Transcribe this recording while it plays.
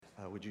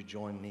Would you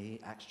join me?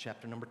 Acts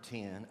chapter number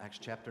 10. Acts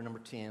chapter number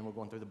 10. We're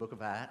going through the book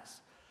of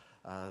Acts.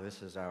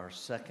 This is our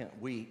second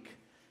week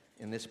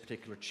in this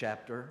particular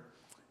chapter.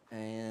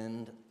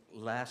 And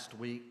last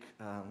week,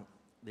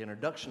 the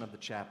introduction of the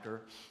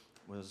chapter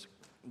was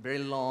very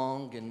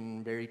long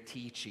and very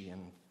teachy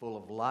and full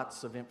of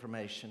lots of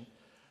information.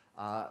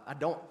 I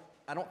don't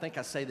think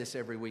I say this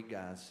every week,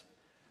 guys.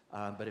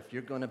 But if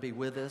you're going to be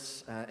with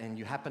us and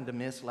you happen to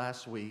miss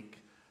last week,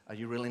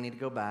 you really need to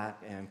go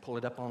back and pull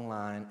it up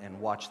online and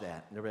watch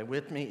that. Everybody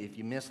with me? If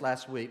you missed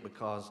last week,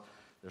 because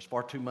there's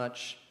far too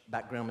much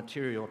background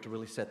material to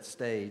really set the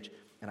stage,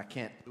 and I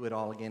can't do it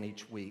all again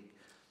each week.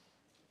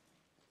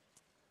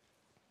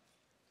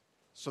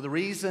 So the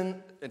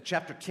reason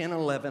chapter 10 and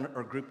 11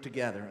 are grouped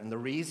together, and the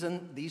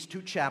reason these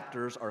two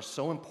chapters are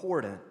so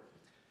important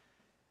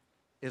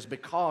is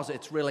because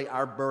it's really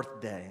our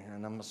birthday,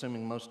 and I'm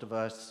assuming most of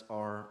us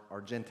are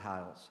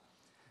Gentiles.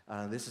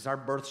 This is our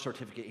birth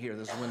certificate here.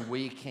 This is when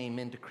we came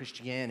into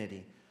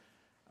Christianity.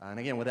 And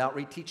again, without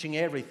reteaching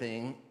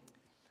everything,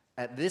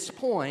 at this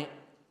point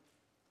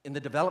in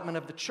the development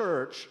of the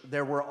church,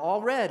 there were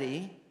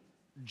already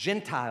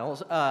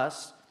Gentiles,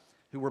 us,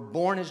 who were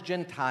born as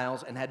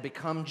Gentiles and had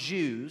become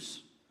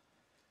Jews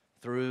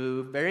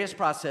through various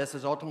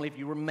processes. Ultimately, if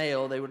you were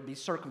male, they would be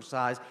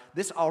circumcised.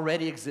 This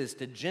already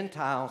existed.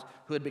 Gentiles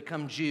who had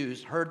become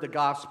Jews heard the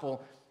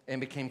gospel and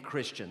became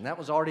Christian. That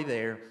was already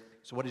there.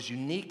 So what is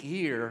unique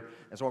here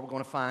is what we're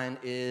going to find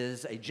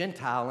is a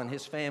Gentile and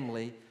his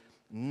family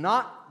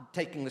not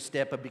taking the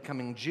step of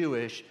becoming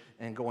Jewish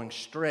and going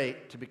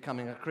straight to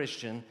becoming a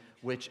Christian,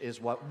 which is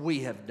what we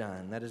have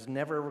done. That is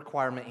never a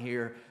requirement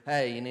here.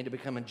 Hey, you need to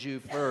become a Jew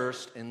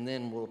first, and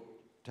then we'll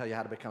tell you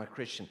how to become a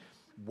Christian.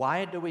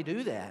 Why do we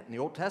do that? In the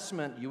Old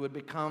Testament, you would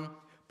become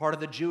part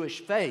of the Jewish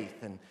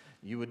faith, and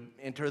you would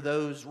enter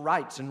those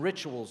rites and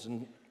rituals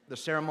and the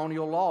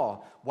ceremonial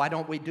law. Why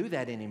don't we do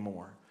that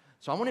anymore?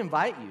 So I want to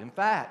invite you. In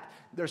fact,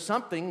 there's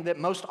something that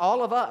most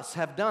all of us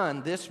have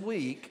done this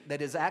week that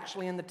is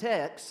actually in the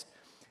text.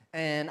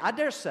 And I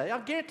dare say,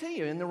 I'll guarantee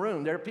you in the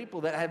room, there are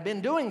people that have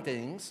been doing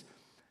things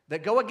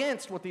that go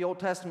against what the Old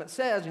Testament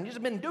says, and you've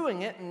just been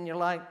doing it, and you're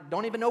like,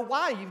 don't even know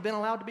why you've been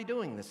allowed to be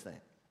doing this thing.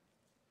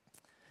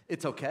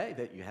 It's okay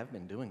that you have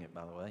been doing it,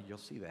 by the way. You'll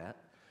see that.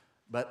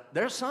 But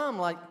there's some,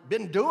 like,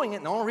 been doing it,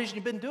 and the only reason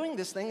you've been doing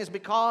this thing is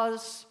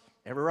because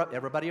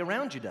everybody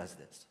around you does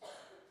this.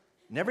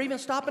 Never even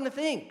stopping to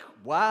think,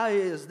 why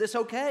is this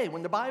okay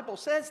when the Bible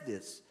says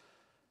this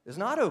is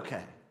not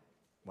okay?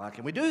 Why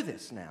can we do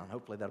this now? And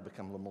hopefully that'll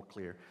become a little more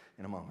clear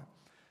in a moment.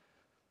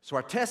 So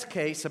our test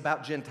case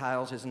about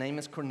Gentiles, his name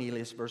is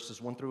Cornelius,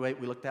 verses 1 through 8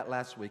 we looked at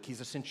last week.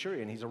 He's a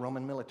centurion. He's a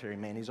Roman military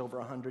man. He's over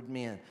 100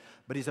 men.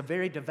 But he's a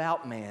very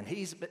devout man.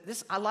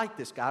 I like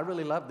this guy. I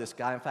really love this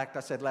guy. In fact, I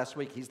said last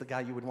week, he's the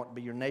guy you would want to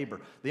be your neighbor.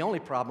 The only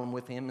problem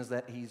with him is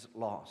that he's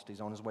lost. He's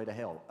on his way to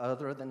hell.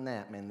 Other than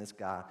that, man, this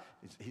guy,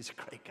 he's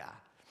a great guy,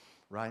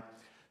 right?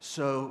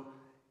 So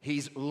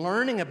he's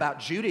learning about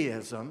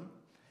Judaism.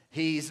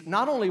 He's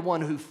not only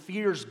one who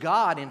fears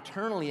God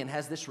internally and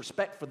has this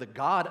respect for the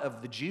God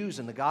of the Jews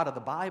and the God of the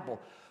Bible,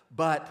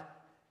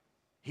 but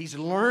he's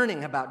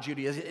learning about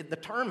Judaism. The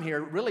term here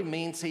really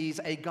means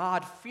he's a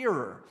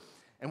God-fearer.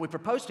 And we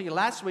proposed to you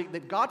last week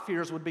that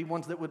God-fearers would be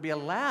ones that would be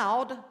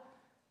allowed,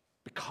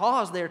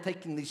 because they're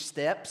taking these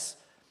steps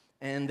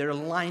and they're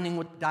aligning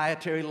with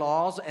dietary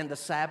laws and the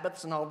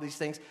Sabbaths and all of these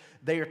things.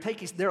 They're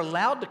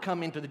allowed to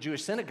come into the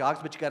Jewish synagogues,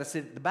 but you got to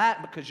sit at the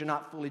back because you're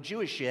not fully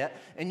Jewish yet.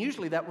 And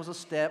usually that was a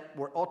step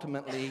where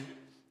ultimately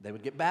they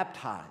would get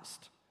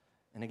baptized.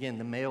 And again,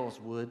 the males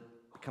would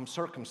become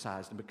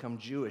circumcised and become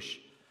Jewish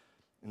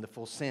in the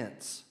full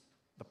sense.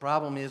 The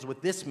problem is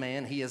with this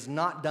man, he has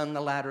not done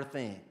the latter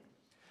thing.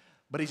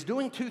 But he's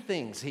doing two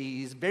things.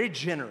 He's very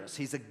generous.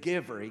 He's a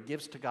giver. He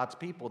gives to God's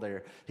people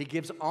there. He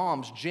gives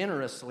alms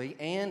generously,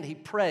 and he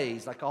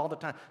prays like all the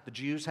time. The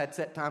Jews had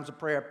set times of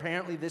prayer.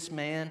 Apparently this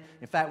man,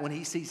 in fact, when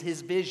he sees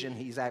his vision,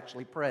 he's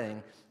actually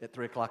praying at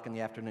 3 o'clock in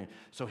the afternoon.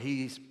 So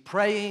he's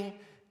praying,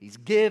 he's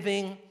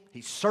giving,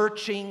 he's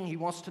searching. He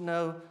wants to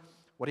know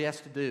what he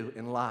has to do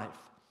in life.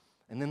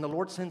 And then the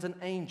Lord sends an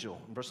angel,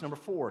 in verse number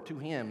 4, to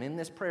him in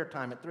this prayer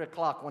time at 3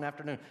 o'clock one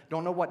afternoon.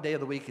 Don't know what day of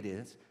the week it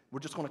is. We're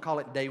just going to call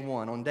it day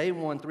 1. On day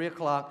 1, 3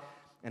 o'clock,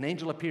 an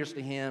angel appears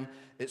to him.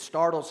 It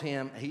startles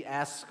him. He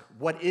asks,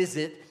 what is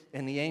it?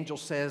 And the angel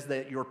says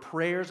that your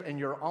prayers and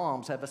your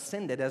alms have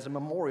ascended as a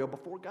memorial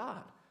before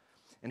God.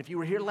 And if you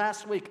were here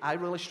last week, I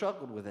really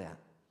struggled with that.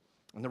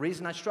 And the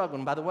reason I struggled,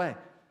 and by the way,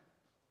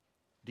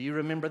 do you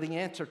remember the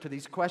answer to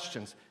these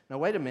questions? Now,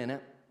 wait a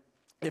minute.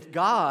 If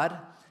God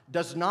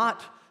does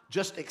not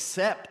just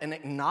accept and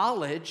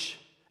acknowledge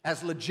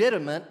as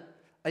legitimate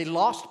a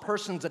lost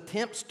person's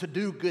attempts to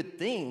do good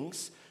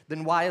things,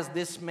 then why is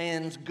this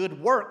man's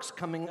good works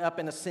coming up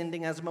and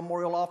ascending as a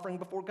memorial offering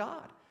before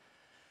God?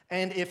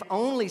 And if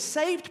only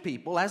saved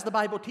people, as the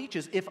Bible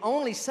teaches, if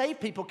only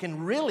saved people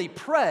can really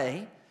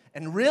pray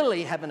and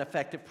really have an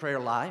effective prayer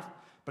life,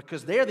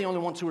 because they're the only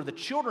ones who are the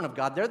children of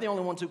God, they're the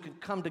only ones who can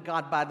come to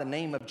God by the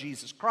name of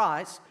Jesus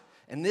Christ,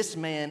 and this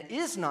man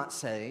is not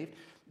saved,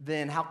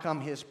 then how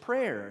come his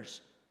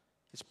prayers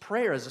His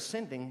prayer is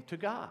ascending to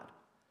God.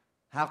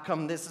 How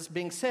come this is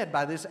being said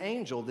by this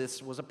angel?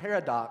 This was a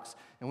paradox,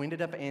 and we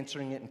ended up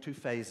answering it in two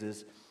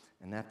phases.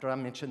 And after I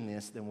mention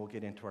this, then we'll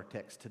get into our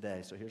text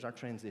today. So here's our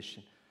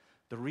transition.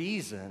 The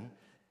reason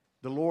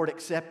the Lord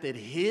accepted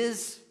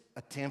his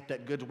attempt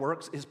at good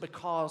works is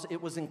because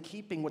it was in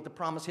keeping with the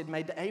promise he had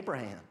made to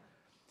Abraham.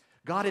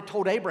 God had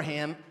told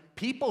Abraham,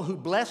 people who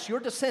bless your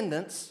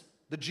descendants,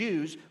 the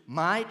Jews,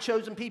 my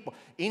chosen people,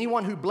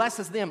 anyone who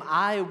blesses them,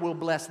 I will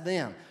bless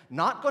them.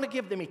 Not going to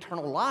give them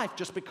eternal life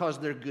just because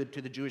they're good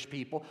to the Jewish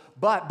people,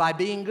 but by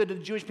being good to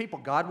the Jewish people,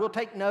 God will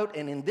take note,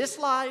 and in this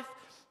life,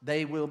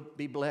 they will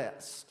be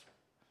blessed.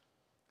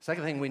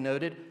 Second thing we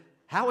noted,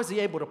 how is he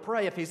able to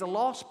pray if he's a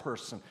lost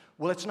person?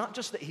 Well, it's not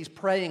just that he's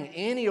praying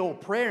any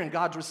old prayer and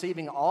God's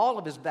receiving all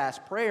of his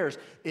vast prayers.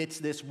 It's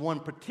this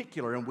one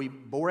particular, and we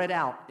bore it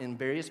out in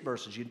various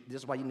verses.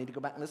 This is why you need to go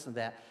back and listen to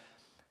that.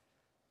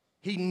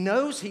 He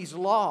knows he's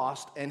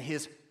lost, and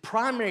his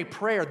primary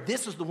prayer,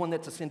 this is the one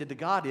that's ascended to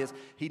God, is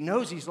he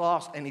knows he's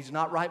lost and he's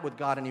not right with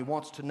God, and he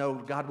wants to know,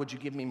 God, would you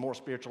give me more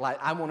spiritual life?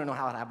 I want to know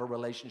how to have a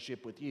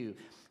relationship with you.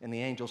 And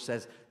the angel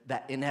says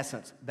that, in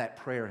essence, that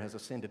prayer has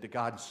ascended to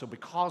God. So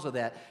because of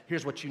that,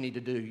 here's what you need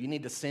to do. You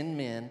need to send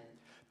men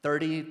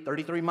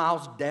 33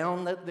 miles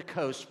down the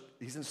coast.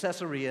 He's in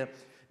Caesarea.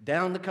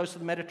 Down the coast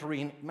of the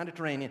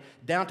Mediterranean,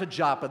 down to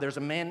Joppa. There's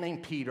a man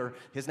named Peter.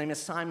 His name is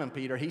Simon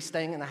Peter. He's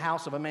staying in the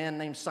house of a man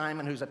named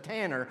Simon who's a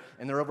tanner,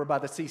 and they're over by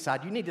the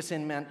seaside. You need to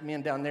send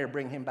men down there,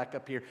 bring him back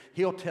up here.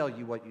 He'll tell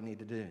you what you need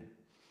to do.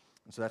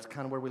 And so that's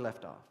kind of where we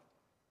left off.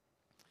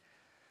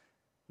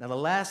 Now, the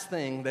last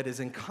thing that is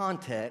in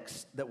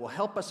context that will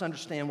help us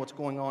understand what's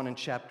going on in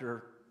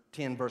chapter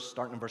 10,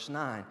 starting in verse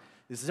 9,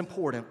 this is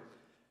important.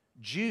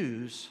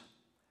 Jews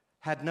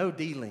had no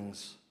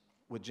dealings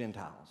with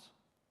Gentiles.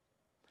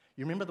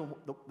 You remember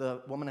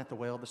the woman at the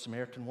well, the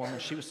Samaritan woman?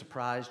 She was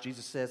surprised.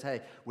 Jesus says,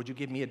 hey, would you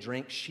give me a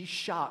drink? She's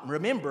shocked. And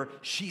remember,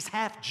 she's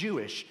half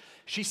Jewish.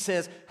 She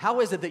says,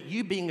 how is it that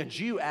you being a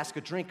Jew ask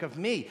a drink of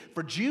me?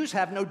 For Jews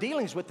have no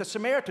dealings with the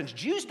Samaritans.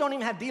 Jews don't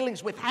even have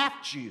dealings with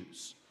half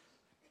Jews.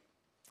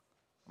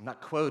 I'm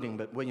not quoting,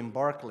 but William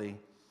Barclay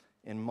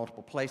in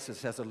multiple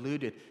places has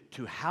alluded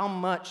to how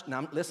much,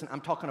 now listen,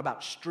 I'm talking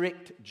about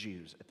strict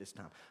Jews at this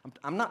time.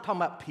 I'm not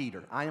talking about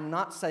Peter. I am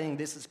not saying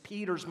this is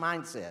Peter's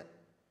mindset.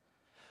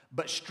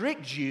 But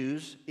strict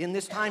Jews in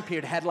this time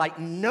period had like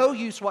no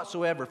use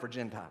whatsoever for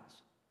Gentiles.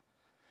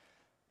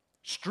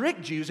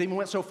 Strict Jews even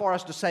went so far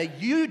as to say,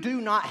 you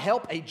do not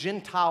help a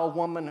Gentile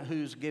woman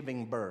who's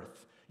giving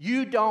birth.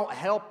 You don't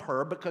help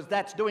her because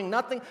that's doing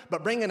nothing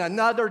but bringing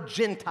another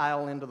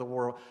Gentile into the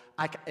world.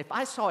 If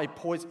I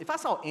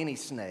saw any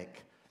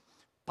snake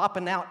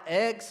popping out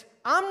eggs,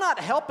 I'm not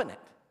helping it.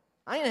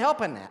 I ain't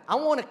helping that. I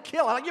want to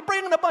kill it. You're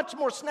bringing a bunch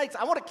more snakes.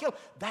 I want to kill.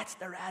 That's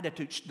their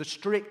attitude, the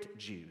strict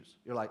Jews.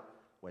 You're like,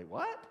 wait,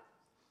 what?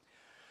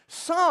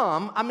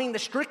 The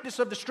strictest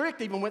of the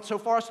strict even went so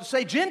far as to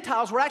say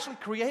Gentiles were actually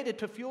created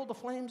to fuel the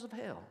flames of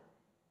hell.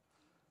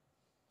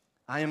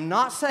 I am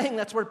not saying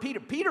that's where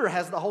Peter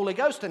has the Holy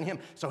Ghost in him,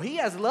 so he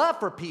has love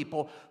for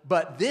people,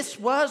 but this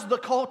was the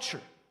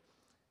culture.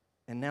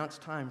 And now it's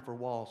time for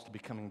walls to be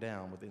coming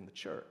down within the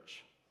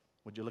church.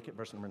 Would you look at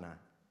verse number 9?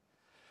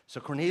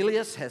 So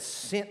Cornelius has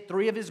sent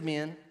 3 of his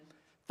men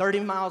 30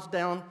 miles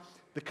down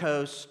the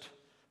coast,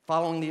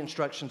 following the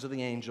instructions of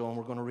the angel, and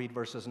we're going to read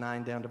verses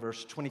 9 down to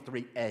verse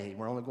 23a.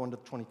 We're only going to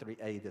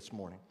 23a this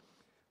morning.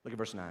 Look at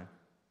verse 9.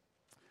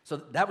 So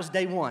that was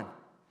day 1.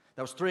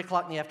 That was 3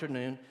 o'clock in the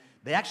afternoon.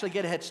 They actually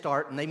get a head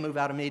start, and they move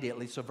out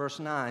immediately. So verse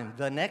 9,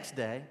 the next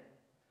day,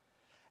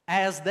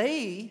 as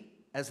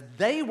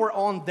they were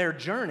on their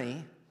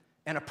journey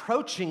and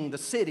approaching the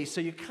city,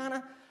 so you kind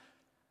of,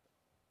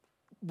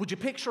 would you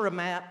picture a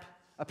map?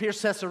 Up here,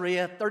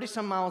 Caesarea,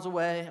 30-some miles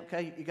away,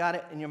 okay, you got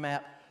it in your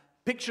map.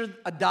 Picture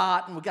a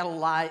dot, and we got a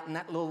light, and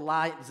that little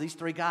light is these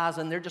 3 guys,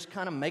 and they're just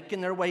kind of making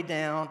their way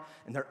down,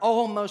 and they're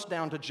almost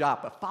down to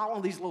Joppa.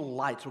 Follow these little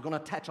lights. We're going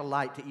to attach a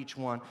light to each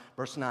one.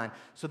 Verse 9.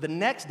 So the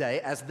next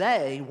day, as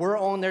they were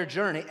on their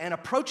journey and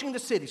approaching the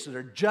city, so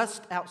they're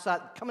just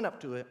outside, coming up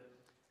to it.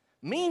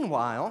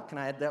 Meanwhile, can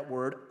I add that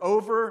word,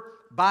 over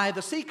by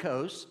the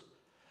seacoast,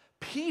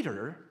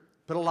 Peter,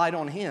 put a light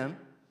on him,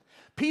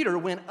 Peter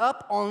went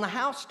up on the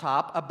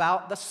housetop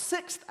about the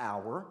 6th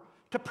hour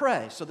to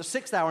pray. So the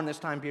 6th hour in this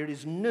time period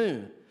is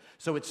noon.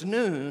 So it's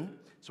noon.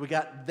 So we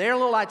got their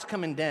little lights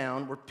coming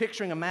down. We're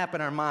picturing a map in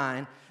our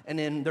mind. And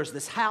then there's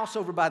this house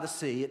over by the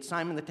sea. It's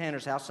Simon the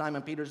tanner's house.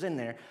 Simon Peter's in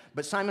there.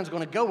 But Simon's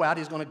going to go out.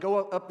 He's going to go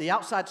up the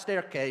outside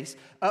staircase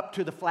up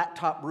to the flat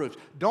top roofs.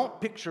 Don't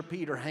picture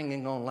Peter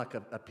hanging on like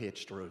a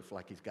pitched roof,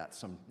 like he's got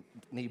some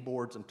knee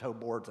boards and toe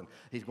boards and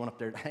he's going up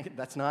there.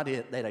 That's not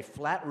it. They had a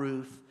flat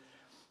roof.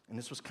 And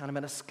this was kind of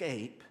an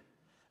escape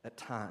at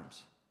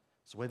times.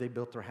 It's the way they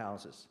built their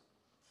houses.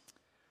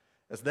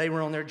 As they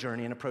were on their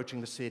journey and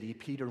approaching the city,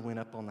 Peter went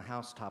up on the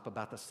housetop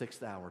about the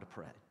 6th hour to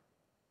pray.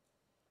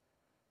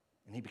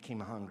 And he became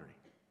hungry.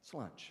 It's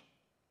lunch.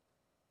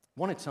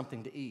 Wanted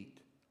something to eat.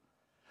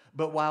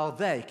 But while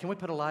can we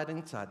put a light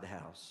inside the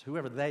house?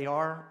 Whoever they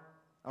are,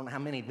 I don't know how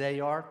many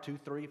they are, 2,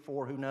 3,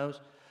 4, who knows?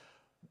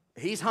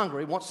 He's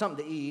hungry, wants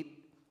something to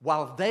eat.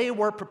 While they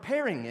were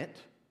preparing it,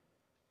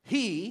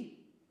 he,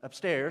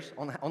 upstairs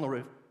on the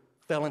roof,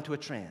 fell into a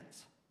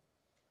trance.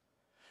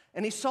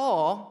 And he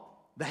saw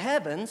the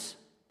heavens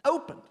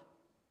opened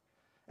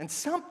and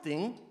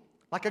something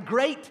like a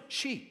great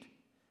sheet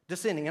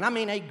descending. And I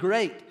mean a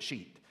great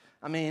sheet.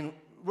 I mean,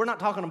 we're not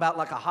talking about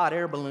like a hot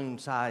air balloon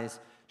size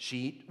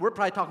sheet. We're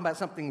probably talking about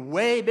something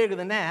way bigger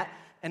than that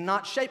and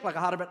not shaped like a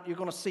hot air balloon. You're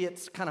going to see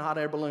it's kind of hot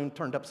air balloon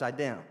turned upside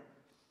down.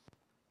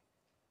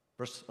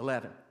 Verse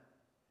 11.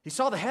 He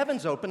saw the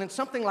heavens open and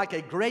something like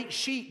a great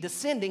sheet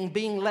descending,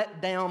 being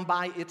let down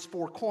by its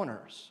four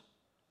corners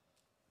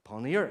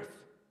upon the earth.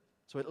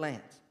 So it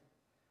lands.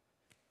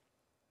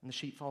 And the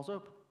sheet falls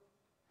open.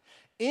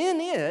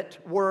 In it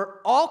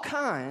were all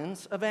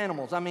kinds of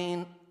animals. I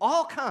mean,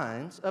 all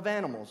kinds of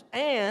animals.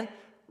 And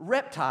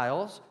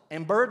reptiles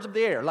and birds of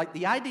the air. Like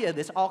the idea of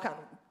this,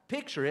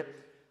 picture it,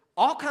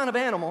 all kind of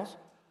animals,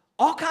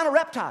 all kind of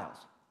reptiles.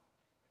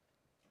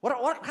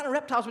 What kind of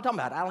reptiles are we talking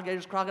about?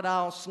 Alligators,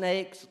 crocodiles,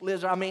 snakes,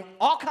 lizards. I mean,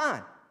 all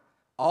kind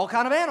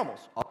of animals,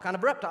 all kind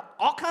of reptiles,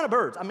 all kind of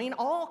birds. I mean,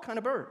 all kind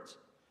of birds.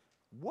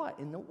 What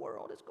in the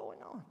world is going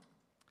on?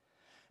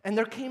 And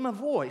there came a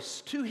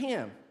voice to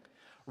him,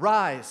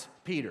 "Rise,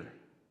 Peter,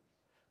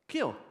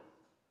 kill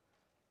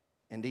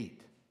and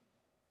eat."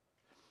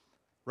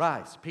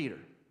 Rise, Peter,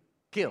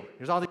 kill.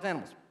 Here's all these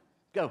animals.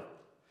 Go.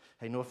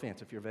 Hey, no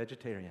offense if you're a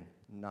vegetarian.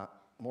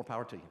 More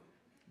power to you.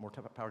 More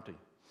power to you.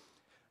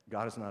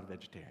 God is not a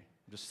vegetarian.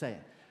 I'm just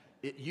saying.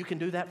 You can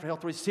do that for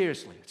health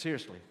reasons.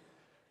 Seriously.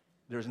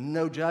 There's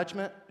no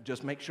judgment.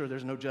 Just make sure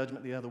there's no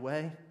judgment the other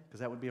way, because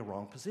that would be a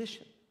wrong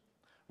position.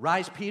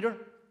 Rise, Peter,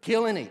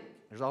 kill and eat.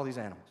 There's all these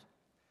animals.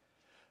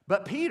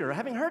 But Peter,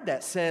 having heard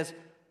that, says,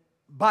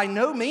 "By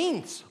no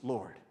means,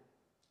 Lord."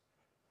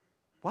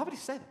 Why would he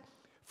say that?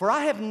 "For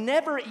I have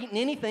never eaten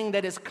anything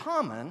that is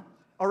common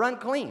or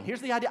unclean."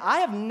 Here's the idea. I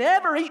have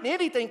never eaten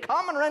anything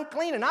common or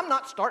unclean, and I'm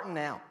not starting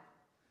now.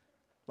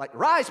 Like,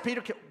 rise,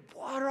 Peter.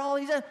 What are all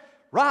these?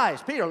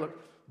 Rise, Peter.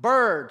 Look,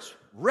 birds,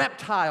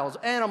 reptiles,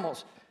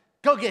 animals.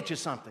 Go get you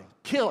something.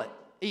 Kill it.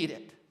 Eat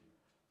it.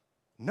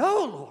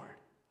 No, Lord.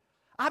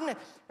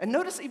 And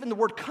notice even the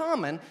word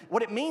common,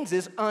 what it means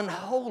is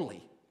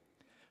unholy.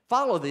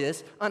 Follow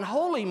this.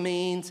 Unholy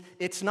means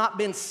it's not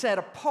been set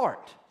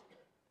apart.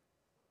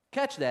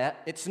 Catch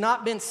that. It's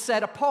not been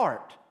set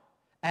apart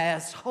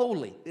as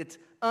holy. It's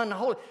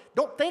unholy.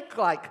 Don't think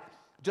like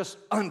just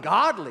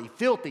ungodly,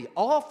 filthy,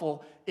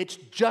 awful. It's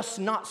just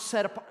not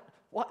set apart.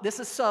 What? This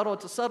is subtle.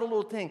 It's a subtle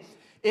little thing.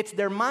 It's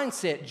their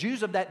mindset.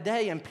 Jews of that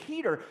day and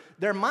Peter,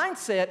 their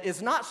mindset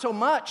is not so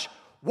much,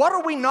 what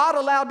are we not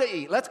allowed to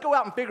eat? Let's go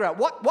out and figure out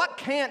what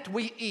can't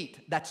we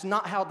eat? That's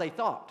not how they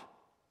thought.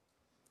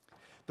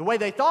 The way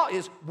they thought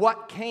is,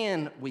 what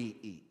can we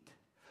eat?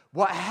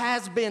 What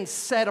has been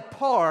set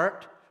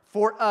apart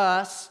for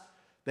us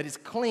that is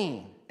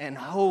clean and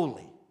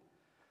holy.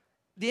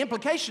 The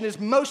implication is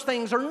most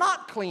things are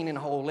not clean and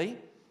holy.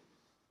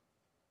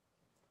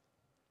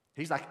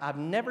 He's like, I've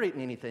never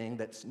eaten anything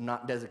that's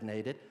not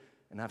designated,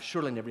 and I've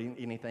surely never eaten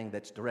anything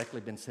that's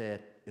directly been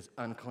said is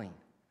unclean.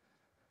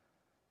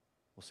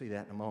 We'll see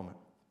that in a moment.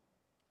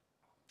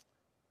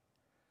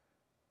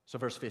 So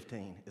verse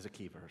 15 is a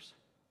key verse.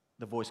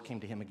 The voice came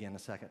to him again a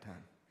second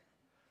time.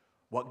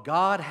 What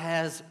God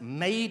has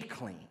made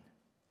clean,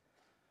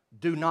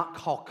 do not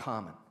call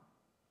common.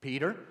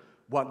 Peter,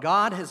 what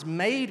God has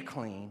made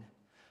clean,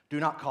 do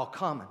not call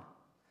common.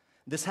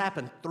 This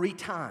happened 3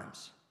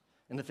 times,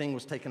 and the thing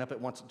was taken up at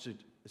once.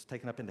 It's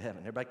taken up into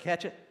heaven. Everybody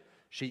catch it?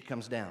 Sheet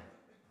comes down.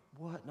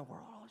 What in the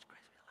world? All this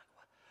crazy. Like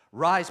what?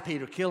 Rise,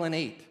 Peter, kill and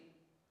eat.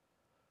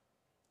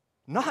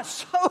 Not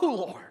so,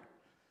 Lord.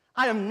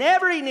 I have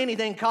never eaten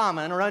anything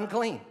common or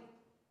unclean.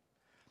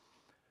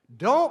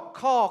 Don't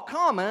call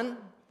common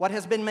what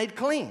has been made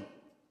clean.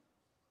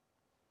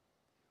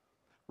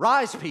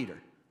 Rise, Peter,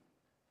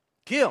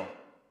 kill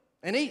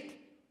and eat.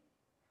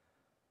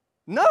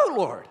 No,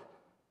 Lord.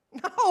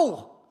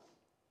 No.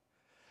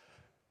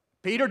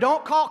 Peter,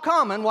 don't call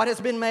common what has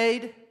been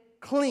made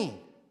clean.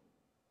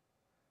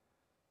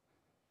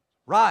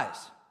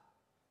 Rise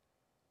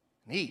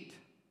and eat.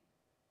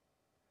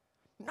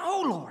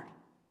 No, Lord.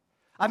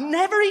 I've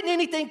never eaten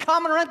anything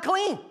common or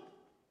unclean.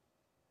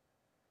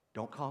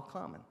 Don't call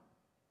common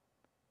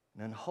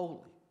and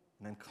unholy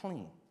and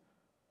unclean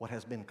what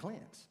has been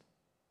cleansed.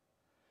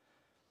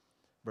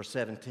 Verse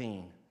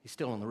 17, he's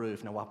still on the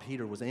roof. Now, while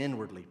Peter was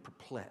inwardly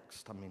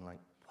perplexed, I mean, like,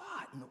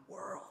 what in the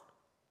world?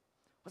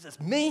 What does this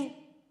mean?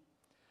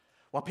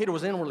 While Peter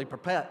was inwardly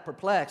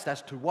perplexed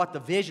as to what the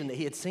vision that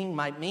he had seen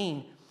might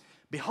mean,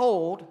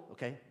 behold,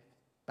 okay,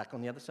 back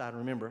on the other side,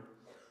 remember,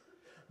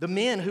 the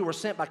men who were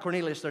sent by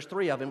Cornelius, there's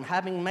 3 of them,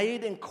 having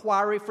made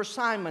inquiry for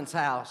Simon's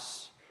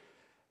house.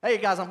 Hey,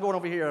 guys, I'm going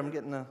over here. I'm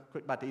getting a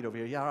quick bite to eat over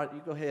here. Yeah, all right,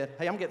 you go ahead.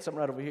 Hey, I'm getting something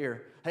right over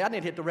here. Hey, I need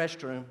to hit the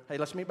restroom. Hey,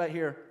 let's meet back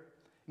here.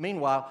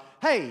 Meanwhile,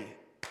 hey,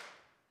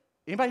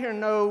 anybody here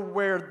know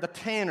where the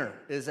tanner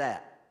is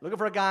at? Looking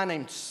for a guy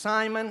named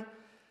Simon.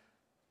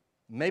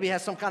 Maybe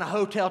has some kind of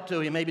hotel to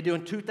him. Maybe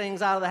doing 2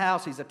 things out of the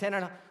house. He's a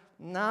tanner.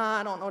 Nah,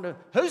 I don't know.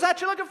 Who's that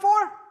you're looking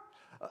for?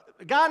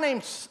 A guy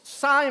named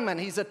Simon,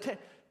 he's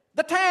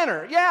the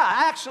tanner. Yeah,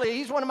 actually,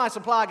 he's one of my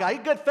supply guys.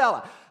 He's a good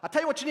fella. I'll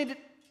tell you what you need to...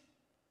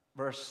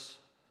 Verse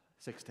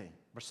 17.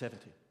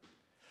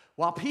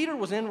 While Peter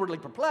was inwardly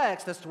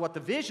perplexed as to what the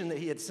vision that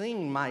he had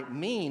seen might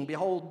mean,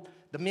 behold,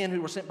 the men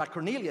who were sent by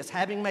Cornelius,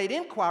 having made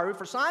inquiry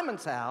for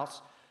Simon's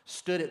house,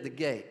 stood at the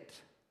gate.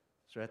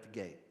 So at the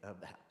gate of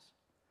the house.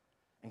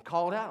 And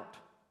called out.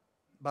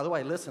 By the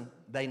way, listen,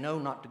 they know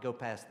not to go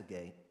past the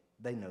gate.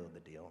 They know the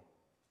deal.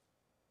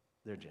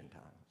 They're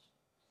Gentiles.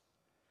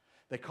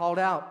 They called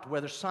out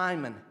whether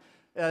Simon,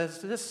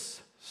 is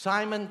this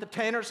Simon the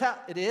tanner's house?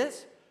 It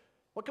is?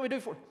 What can we do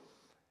for you?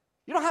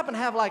 You don't happen to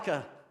have like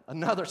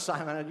another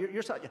Simon. Do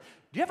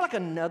you have like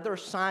another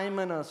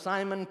Simon, a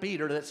Simon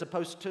Peter that's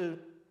supposed to?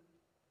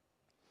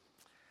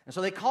 And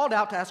so they called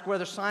out to ask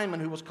whether Simon,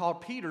 who was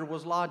called Peter,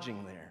 was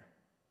lodging there.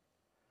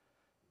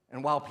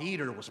 And while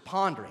Peter was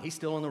pondering, he's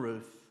still on the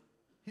roof.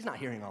 He's not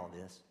hearing all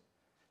this.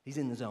 He's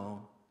in the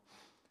zone.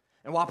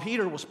 And while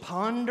Peter was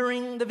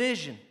pondering the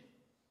vision,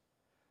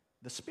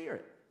 the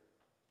Spirit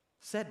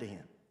said to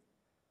him,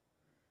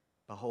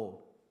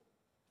 behold,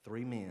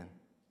 3 men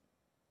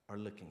are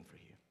looking for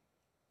you.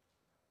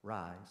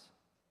 Rise,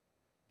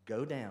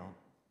 go down,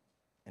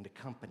 and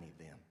accompany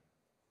them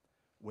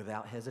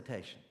without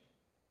hesitation,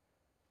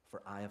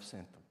 for I have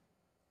sent them.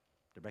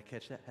 Did everybody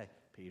catch that? Hey,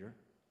 Peter,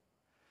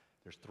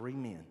 there's 3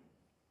 men.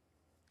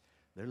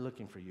 They're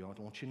looking for you.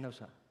 I want you to know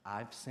something.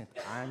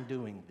 I'm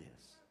doing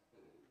this.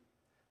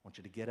 I want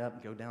you to get up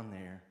and go down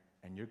there,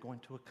 and you're going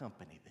to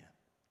accompany them.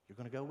 You're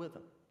going to go with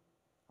them.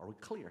 Are we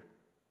clear?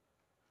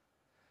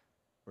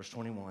 Verse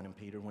 21, and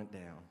Peter went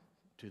down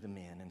to the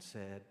men and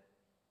said,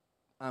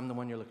 I'm the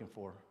one you're looking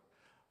for.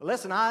 Well,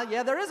 listen,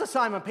 there is a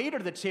Simon Peter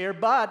that's here,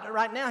 but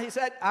right now he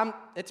said,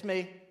 it's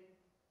me.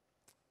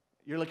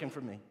 You're looking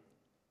for me.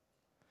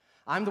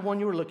 I'm the one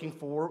you were looking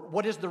for.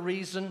 What is the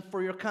reason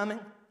for your coming?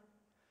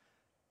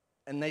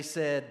 And they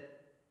said,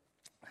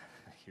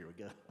 here we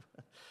go.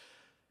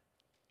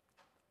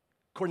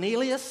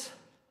 Cornelius,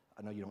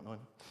 I know you don't know him,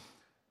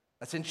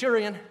 a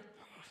centurion,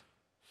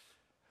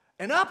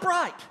 an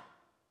upright,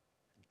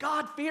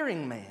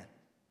 God-fearing man,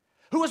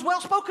 who was well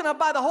spoken of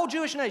by the whole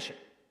Jewish nation,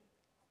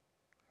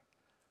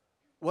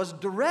 was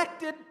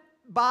directed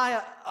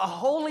by a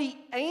holy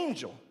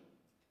angel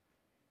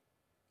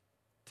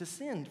to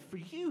send for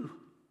you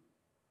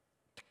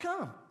to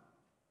come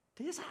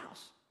to his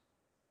house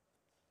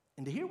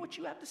and to hear what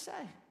you have to say.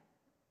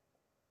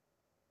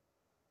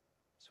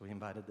 So he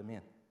invited them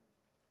in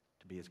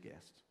to be his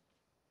guests.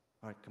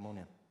 All right, come on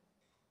in.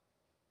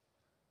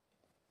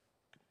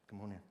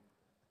 Come on in.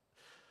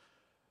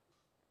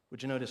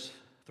 Would you notice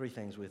 3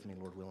 things with me,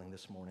 Lord willing,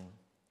 this morning?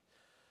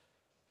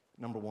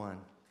 Number 1,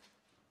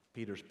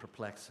 Peter's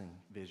perplexing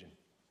vision.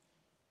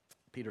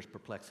 Peter's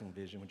perplexing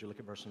vision. Would you look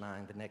at verse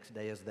 9? The next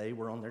day, as they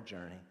were on their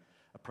journey,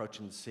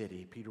 approaching the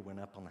city, Peter went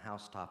up on the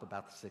housetop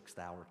about the 6th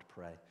hour to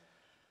pray.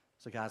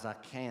 So guys,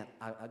 I've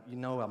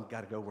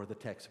got to go where the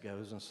text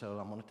goes, and so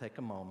I'm going to take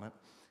a moment,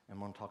 and I'm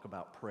going to talk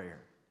about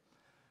prayer.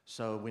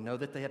 So we know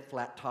that they had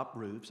flat-top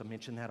roofs. I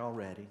mentioned that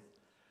already.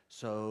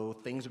 So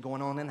things are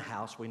going on in the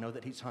house. We know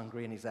that he's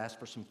hungry and he's asked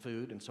for some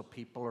food. And so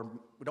we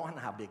don't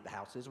know how big the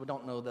house is. We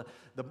don't know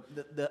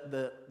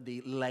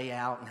the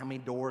layout and how many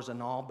doors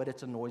and all, but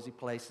it's a noisy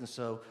place. And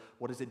so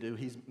what does he do?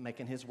 He's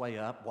making his way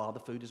up while the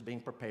food is being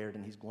prepared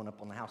and he's going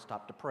up on the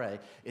housetop to pray.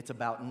 It's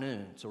about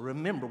noon. So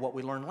remember what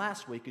we learned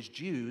last week is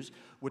Jews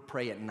would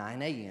pray at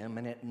 9 a.m.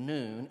 and at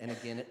noon and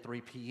again at 3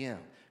 p.m.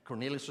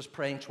 Cornelius was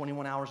praying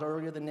 21 hours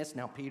earlier than this.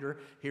 Now Peter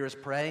here is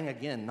praying,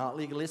 again, not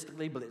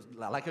legalistically, but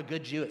like a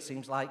good Jew, it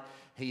seems like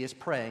he is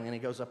praying, and he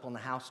goes up on the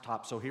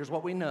housetop. So here's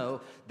what we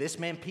know. This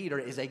man, Peter,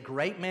 is a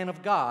great man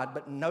of God,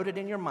 but note it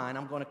in your mind.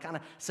 I'm going to kind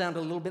of sound a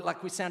little bit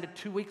like we sounded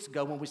 2 weeks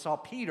ago when we saw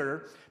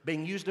Peter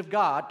being used of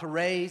God to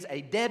raise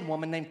a dead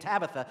woman named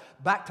Tabitha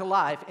back to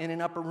life in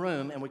an upper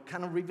room, and we're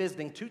kind of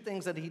revisiting 2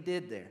 things that he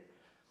did there.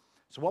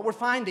 So what we're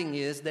finding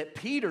is that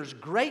Peter's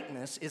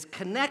greatness is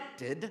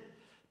connected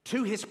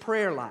to his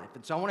prayer life.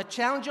 And so I want to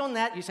challenge you on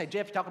that. You say,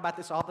 Jeff, you talk about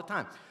this all the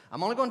time.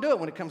 I'm only going to do it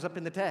when it comes up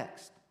in the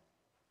text.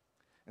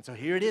 And so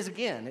here it is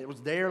again. It was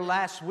there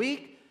last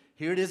week.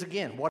 Here it is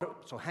again.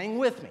 So hang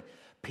with me.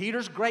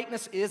 Peter's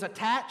greatness is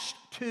attached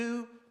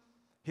to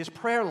his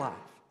prayer life.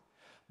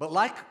 But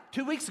like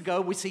 2 weeks ago,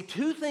 we see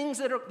 2 things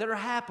that are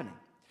happening.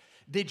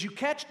 Did you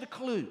catch the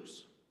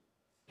clues?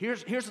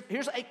 Here's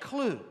a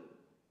clue.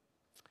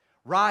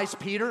 Rise,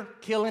 Peter,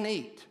 kill and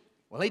eat.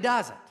 Well, he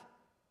doesn't.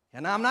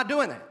 And I'm not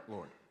doing that,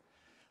 Lord.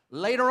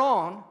 Later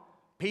on,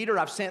 Peter,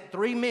 I've sent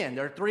 3 men.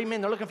 There are 3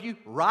 men. They're looking for you.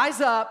 Rise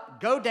up,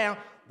 go down.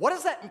 What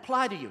does that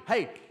imply to you?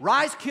 Hey,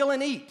 rise, kill,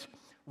 and eat.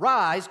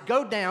 Rise,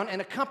 go down,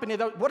 and accompany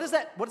those. What does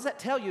that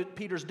tell you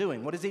Peter's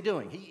doing? What is he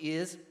doing?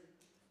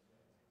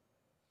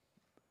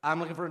 I'm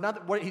looking for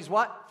another. He's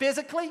what?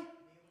 Physically?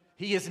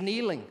 He is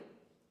kneeling.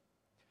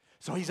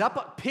 So he's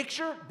up,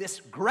 picture this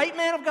great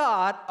man of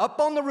God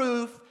up on the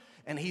roof,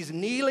 and he's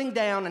kneeling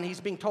down, and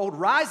he's being told,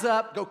 rise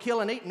up, go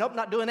kill and eat. Nope,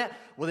 not doing that.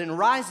 Well, then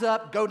rise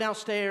up, go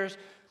downstairs.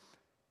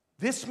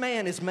 This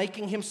man is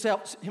making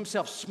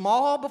himself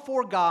small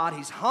before God.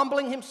 He's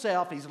humbling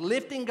himself. He's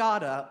lifting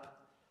God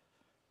up.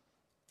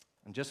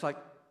 And just like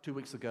 2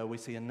 weeks ago, we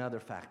see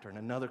another factor and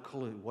another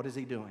clue. What is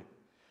he doing?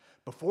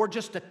 Before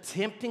just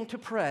attempting to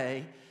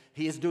pray,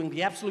 he is doing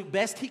the absolute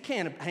best he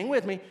can, hang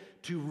with me,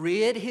 to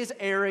rid his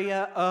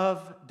area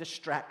of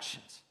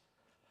distractions.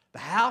 The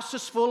house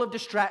is full of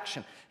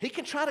distraction. He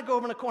can try to go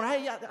over in the corner.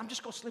 Hey, I'm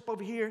just going to slip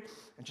over here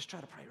and just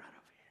try to pray right over here.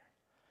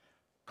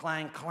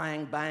 Clang,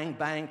 clang, bang,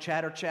 bang,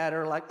 chatter,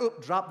 chatter, like,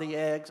 oop, drop the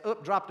eggs,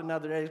 oop, dropped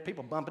another egg,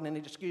 people bumping in,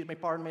 excuse me,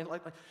 pardon me.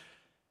 Like,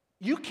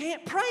 you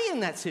can't pray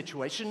in that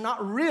situation,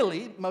 not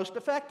really most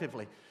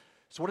effectively.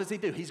 So what does he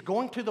do? He's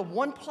going to the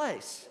one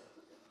place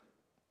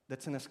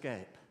that's an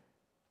escape.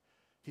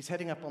 He's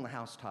heading up on the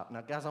housetop. Now,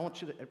 guys, I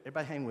want you to,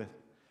 everybody hang with.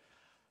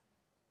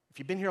 If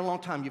you've been here a long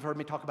time, you've heard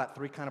me talk about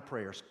 3 kind of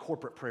prayers.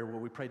 Corporate prayer, where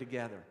we pray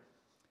together.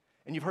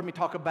 And you've heard me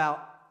talk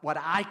about what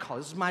I call,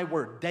 this is my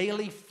word,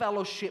 daily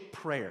fellowship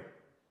prayer.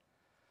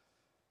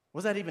 What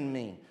does that even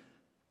mean?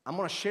 I'm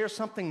going to share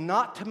something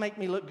not to make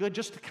me look good,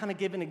 just to kind of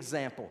give an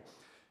example.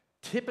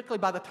 Typically,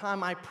 by the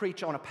time I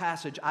preach on a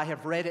passage, I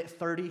have read it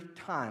 30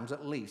 times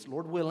at least.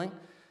 Lord willing,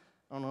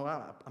 I don't know,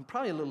 I'm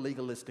probably a little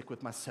legalistic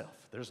with myself.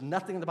 There's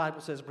nothing in the Bible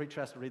that says a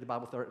preacher has to read the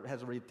Bible, has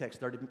to read the text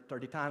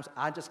 30 times.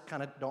 I just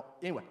kind of don't.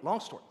 Anyway,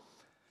 long story.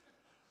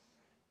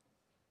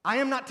 I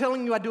am not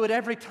telling you I do it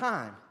every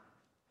time.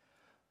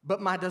 But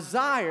my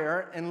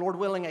desire, and Lord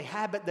willing, a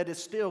habit that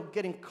is still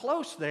getting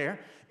close there,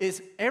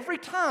 is every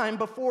time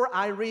before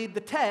I read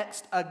the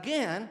text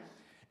again,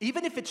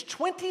 even if it's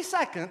 20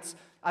 seconds,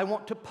 I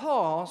want to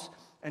pause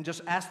and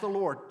just ask the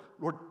Lord,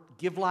 Lord,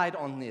 give light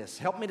on this.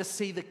 Help me to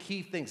see the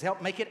key things.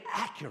 Help make it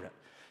accurate.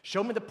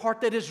 Show me the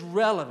part that is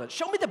relevant.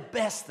 Show me the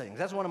best things.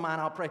 That's one of mine.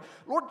 I'll pray,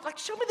 Lord, like,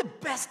 show me the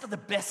best of the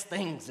best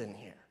things in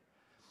here.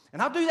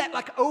 And I'll do that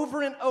like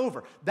over and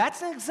over.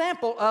 That's an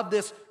example of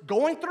this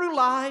going through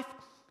life,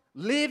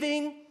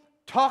 living,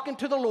 talking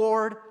to the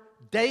Lord,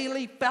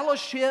 daily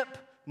fellowship,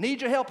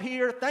 need your help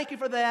here, thank you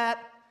for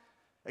that,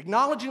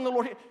 acknowledging the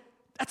Lord here.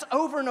 That's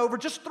over and over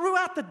just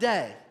throughout the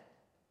day.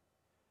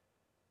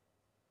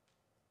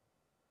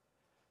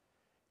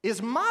 Is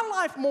my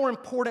life more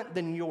important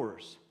than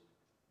yours?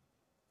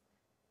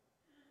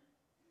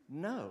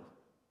 No.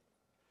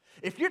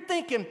 If you're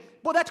thinking,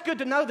 well, that's good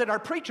to know that our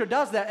preacher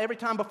does that every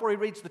time before he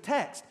reads the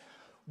text.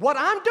 What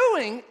I'm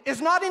doing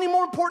is not any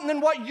more important than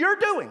what you're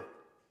doing.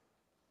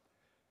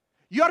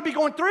 You ought to be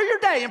going through your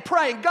day and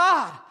praying,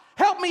 God,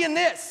 help me in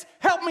this,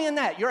 help me in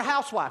that. You're a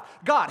housewife.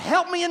 God,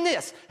 help me in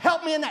this,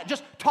 help me in that.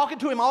 Just talking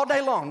to him all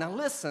day long. Now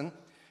listen,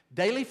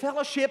 daily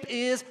fellowship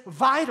is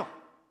vital.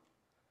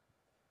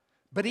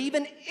 But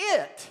even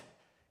it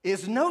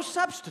is no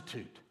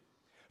substitute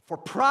for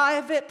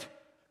private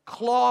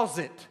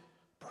closet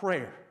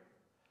prayer.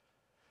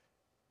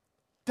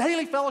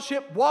 Daily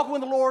fellowship, walking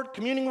with the Lord,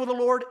 communing with the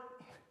Lord,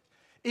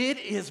 it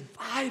is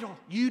vital.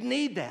 You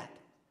need that.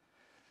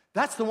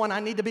 That's the one I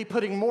need to be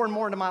putting more and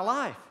more into my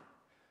life.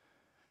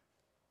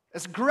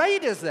 As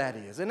great as that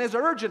is, and as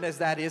urgent as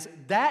that is,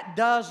 that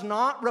does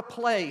not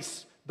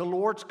replace the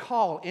Lord's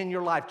call in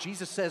your life.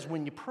 Jesus says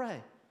when you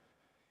pray,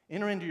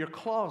 enter into your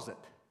closet.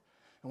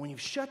 And when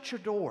you've shut your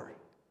door,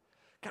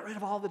 got rid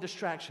of all the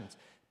distractions,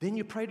 then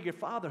you pray to your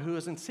Father who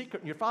is in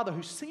secret, and your Father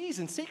who sees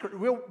in secret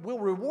will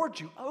reward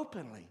you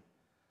openly.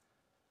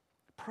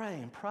 Pray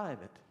in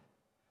private.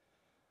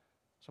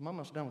 So I'm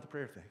almost done with the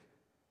prayer thing.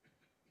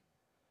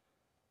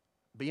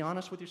 Be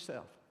honest with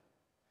yourself.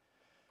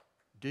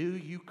 Do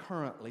you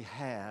currently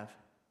have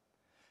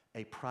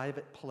a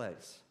private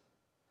place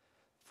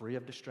free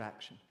of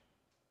distraction?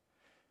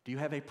 Do you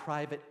have a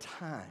private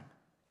time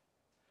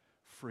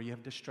free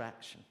of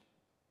distraction?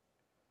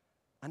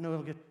 I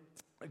know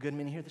a good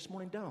many here this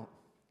morning don't.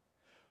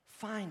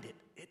 Find it.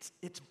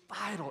 It's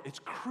vital. It's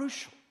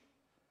crucial.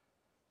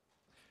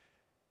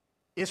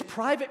 Is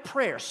private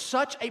prayer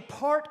such a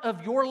part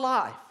of your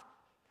life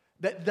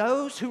that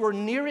those who are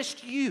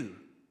nearest you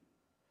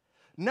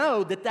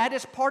know that that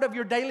is part of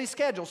your daily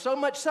schedule? So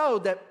much so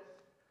that,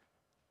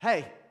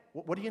 hey,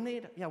 what do you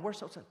need? Yeah, we're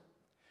so.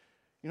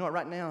 You know what,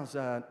 right now is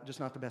just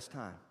not the best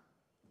time.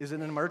 Is it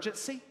an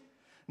emergency?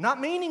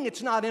 Not meaning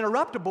it's not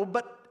interruptible,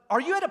 but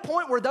are you at a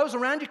point where those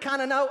around you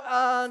kind of know,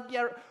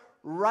 yeah,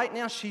 right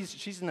now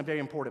she's in a very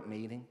important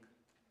meeting.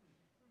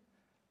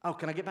 Oh,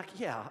 can I get back?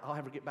 Yeah, I'll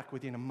have her get back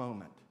with you in a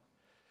moment.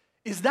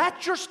 Is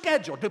that your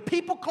schedule? Do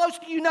people close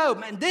to you know,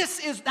 man,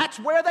 that's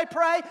where they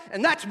pray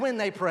and that's when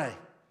they pray?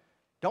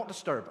 Don't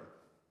disturb them.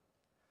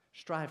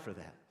 Strive for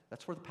that.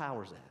 That's where the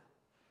power's at.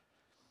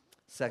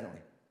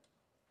 Secondly,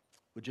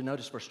 would you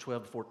notice verse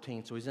 12 to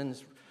 14? So he's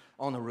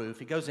on the roof.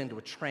 He goes into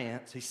a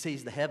trance. He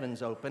sees the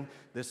heavens open.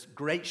 This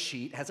great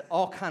sheet has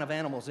all kind of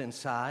animals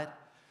inside.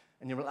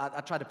 And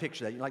I try to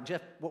picture that. You're like,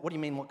 Jeff, what do you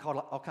mean what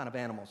all kind of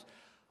animals?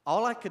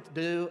 All I could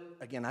do,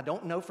 again, I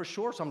don't know for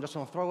sure, so I'm just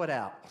going to throw it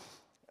out.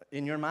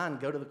 In your mind,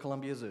 go to the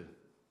Columbia Zoo.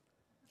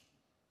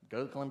 Go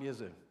to the Columbia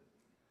Zoo.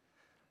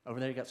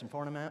 Over there you got some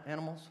foreign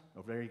animals.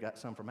 Over there you got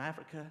some from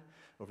Africa.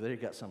 Over there you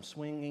got some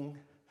swinging.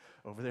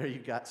 Over there you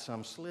got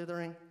some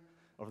slithering.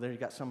 Over there you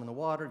got some in the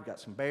water, you got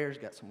some bears,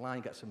 you got some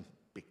lions, you got some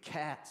big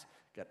cats,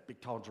 you got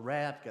big tall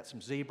giraffe, you got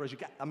some zebras,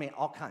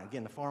 all kinds.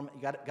 Again, the farm,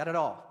 you got it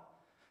all.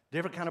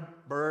 Different kind of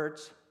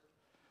birds,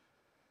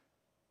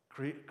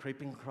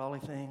 creeping, crawly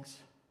things.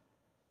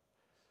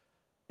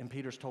 And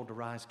Peter's told to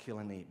rise, kill,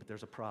 and eat, but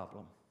there's a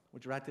problem.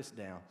 Would you write this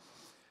down?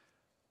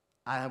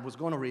 I was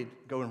going to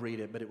go and read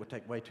it, but it would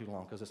take way too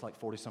long because it's like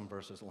 40-some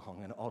verses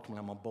long, and ultimately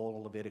I'm going to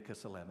boil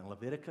Leviticus 11.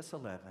 Leviticus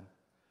 11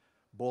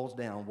 boils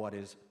down what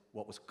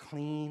was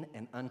clean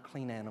and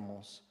unclean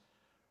animals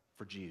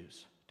for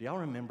Jews. Do y'all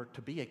remember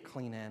to be a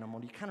clean animal?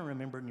 Do you kind of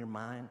remember in your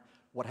mind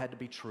what had to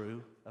be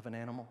true of an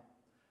animal?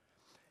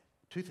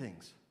 Two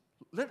things.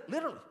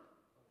 Literally,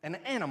 an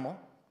animal,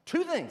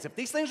 two things. If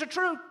these things are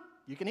true,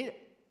 you can eat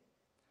it.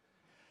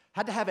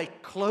 Had to have a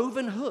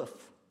cloven hoof.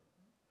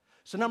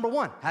 So number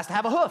one, has to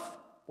have a hoof.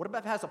 What about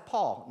if it has a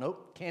paw?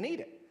 Nope, can't eat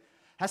it.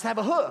 Has to have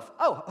a hoof.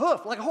 Oh,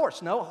 hoof, like a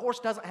horse. No, a horse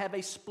doesn't have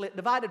a split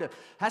divided hoof.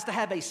 Has to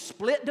have a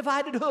split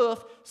divided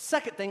hoof.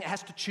 Second thing, it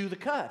has to chew the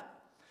cud.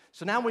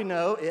 So now we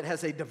know it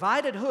has a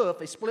divided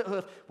hoof, a split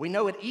hoof. We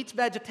know it eats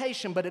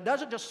vegetation, but it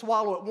doesn't just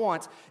swallow it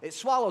once. It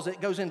swallows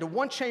it, goes into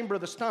one chamber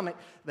of the stomach.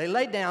 They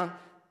lay down,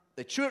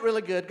 they chew it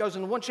really good, goes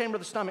into one chamber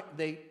of the stomach.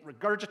 They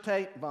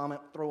regurgitate, vomit,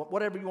 throw up,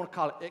 whatever you want to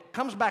call it. It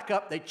comes back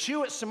up. They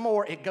chew it some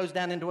more. It goes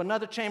down into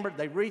another chamber.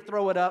 They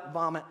re-throw it up,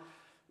 vomit,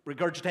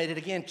 regurgitate it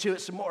again, chew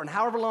it some more, and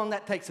however long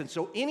that takes. And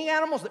so any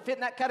animals that fit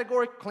in that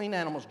category, clean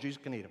animals, Jews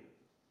can eat them.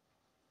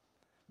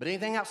 But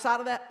anything outside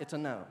of that, it's a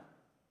no.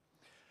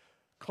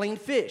 Clean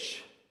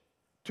fish.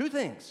 Two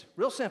things,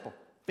 real simple.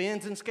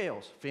 Fins and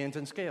scales. Fins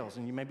and scales.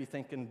 And you may be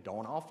thinking,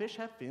 don't all fish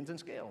have fins and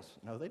scales?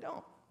 No, they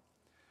don't.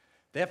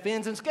 They have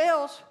fins and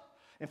scales.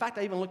 In fact,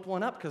 I even looked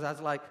one up because I was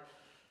like,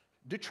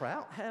 do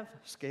trout have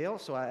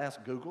scales? So I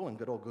asked Google, and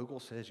good old Google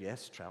says,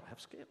 yes, trout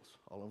have scales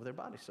all over their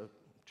body. So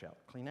trout,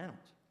 clean animals.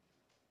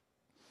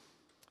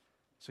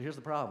 So here's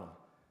the problem.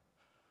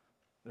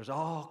 There's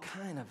all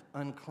kind of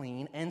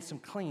unclean and some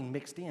clean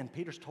mixed in.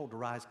 Peter's told to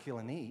rise, kill,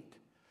 and eat.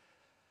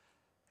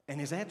 And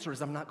his answer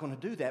is, I'm not going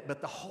to do that.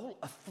 But the whole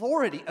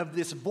authority of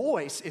this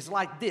voice is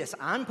like this.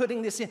 I'm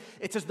putting this in.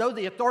 It's as though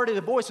the authority of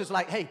the voice is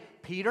like, hey,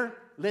 Peter,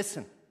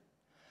 listen.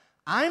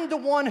 I'm the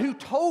one who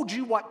told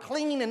you what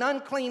clean and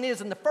unclean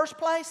is in the first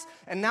place,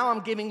 and now I'm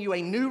giving you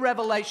a new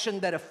revelation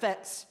that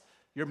affects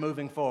your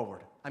moving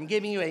forward. I'm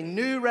giving you a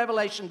new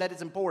revelation that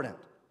is important.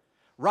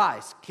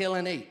 Rise, kill,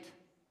 and eat.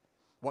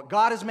 What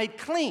God has made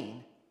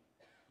clean,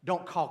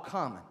 don't call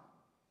common.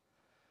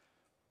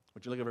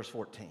 Would you look at verse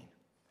 14?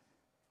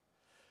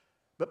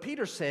 But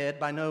Peter said,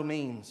 by no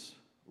means,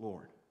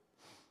 Lord.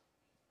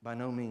 By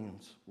no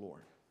means,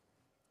 Lord.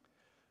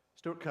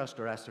 Stuart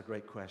Custer asked a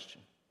great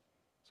question.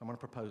 So I'm going to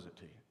propose it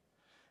to you.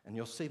 And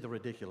you'll see the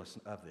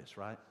ridiculousness of this,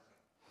 right?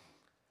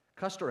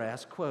 Custer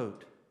asked,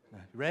 quote, you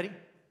ready?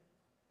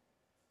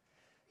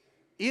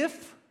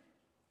 If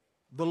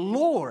the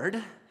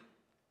Lord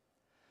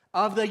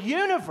of the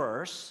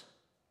universe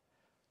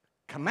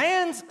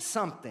commands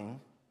something,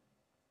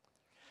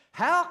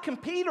 how can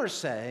Peter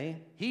say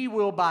he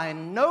will by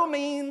no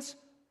means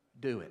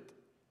do it?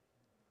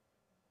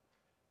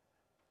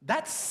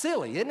 That's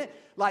silly, isn't it?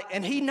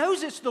 And he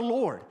knows it's the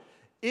Lord.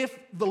 If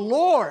the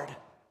Lord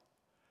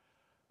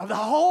of the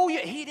whole,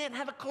 he didn't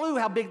have a clue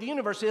how big the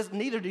universe is,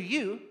 neither do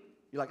you.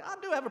 You're like, I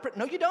do have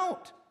no, you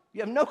don't.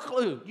 You have no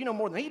clue. You know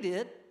more than he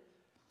did.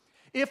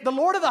 If the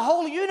Lord of the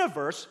whole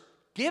universe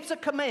gives a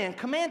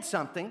commands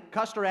something,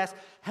 Custer asks,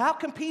 how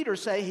can Peter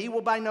say he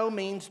will by no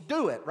means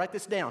do it? Write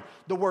this down.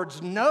 The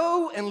words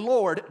no and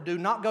Lord do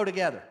not go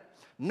together.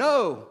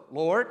 No,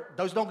 Lord,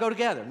 those don't go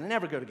together. They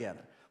never go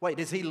together. Wait,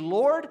 is he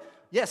Lord?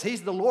 Yes,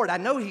 he's the Lord. I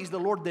know he's the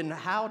Lord. Then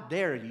how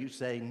dare you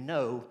say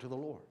no to the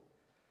Lord?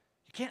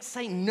 You can't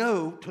say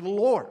no to the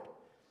Lord.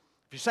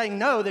 If you're saying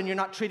no, then you're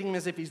not treating him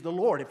as if he's the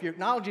Lord. If you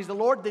acknowledge he's the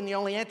Lord, then the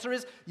only answer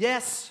is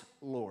yes,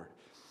 Lord.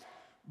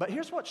 But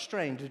here's what's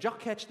strange. Did y'all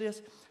catch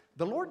this?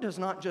 The Lord does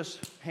not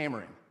just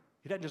hammer him.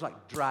 He doesn't just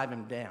drive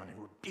him down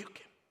and rebuke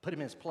him, put him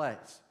in his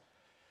place.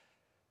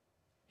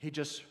 He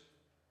just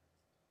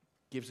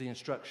gives the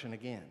instruction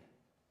again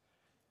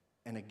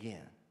and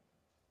again,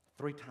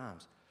 3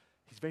 times.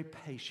 He's very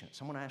patient.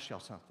 So I'm going to ask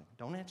y'all something.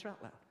 Don't answer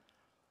out loud.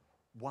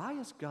 Why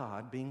is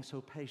God being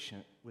so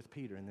patient with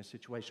Peter in this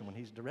situation when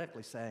he's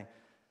directly saying,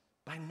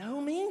 by no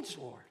means,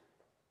 Lord?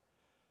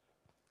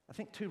 I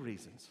think 2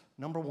 reasons.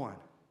 Number 1,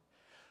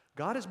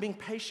 God is being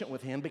patient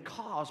with him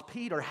because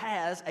Peter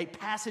has a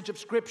passage of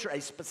Scripture,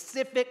 a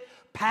specific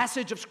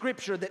passage of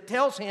Scripture that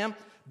tells him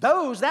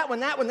that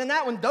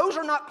one, those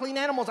are not clean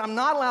animals. I'm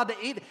not allowed to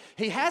eat.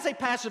 He has a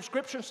passage of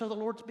Scripture, and so the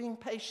Lord's being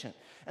patient.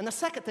 And the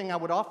second thing I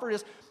would offer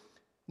is,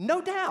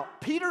 no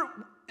doubt, Peter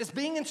is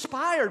being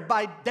inspired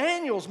by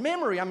Daniel's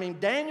memory. I mean,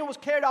 Daniel was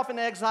carried off in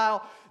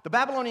exile. The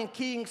Babylonian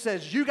king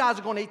says, you guys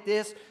are going to eat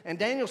this. And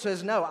Daniel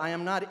says, no, I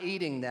am not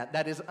eating that.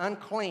 That is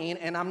unclean,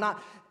 and I'm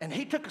not. And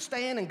he took a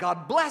stand, and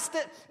God blessed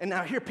it. And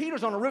now here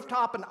Peter's on a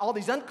rooftop, and all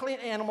these unclean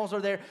animals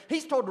are there.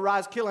 He's told to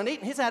rise, kill, and eat.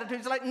 And his attitude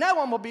is like,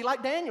 no, I'm going to be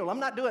like Daniel. I'm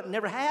not doing it.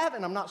 Never have,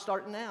 and I'm not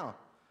starting now.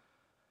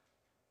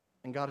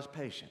 And God is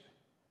patient.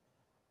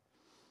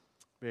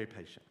 Very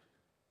patient.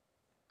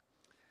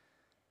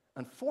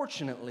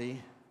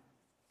 Unfortunately,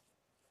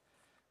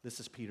 this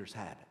is Peter's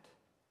habit.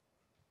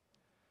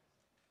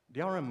 Do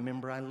y'all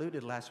remember? I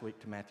alluded last week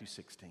to Matthew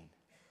 16.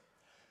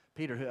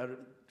 Peter,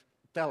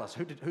 tell us,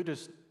 who do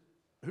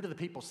the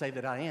people say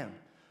that I am?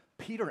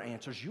 Peter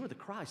answers, you are the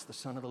Christ, the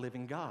Son of the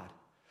living God.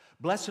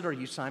 Blessed are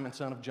you, Simon,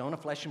 son of Jonah.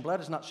 Flesh and blood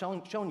has not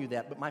shown you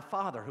that, but my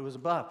Father who is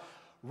above.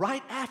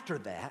 Right after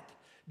that,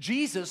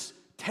 Jesus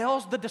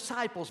tells the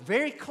disciples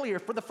very clear,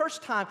 for the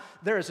first time,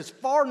 they're as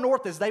far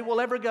north as they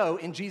will ever go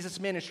in Jesus'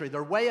 ministry.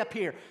 They're way up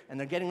here, and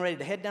they're getting ready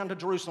to head down to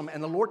Jerusalem.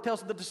 And the Lord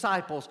tells the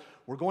disciples,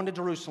 we're going to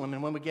Jerusalem,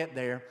 and when we get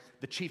there,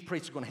 the chief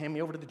priests are going to hand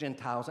me over to the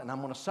Gentiles, and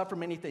I'm going to suffer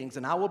many things,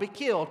 and I will be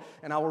killed,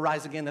 and I will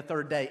rise again the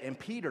third day. And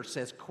Peter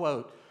says,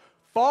 quote,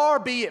 far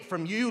be it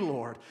from you,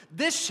 Lord.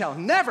 This shall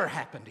never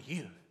happen to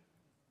you.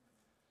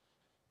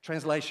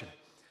 Translation,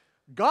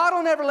 God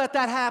will never let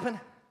that happen.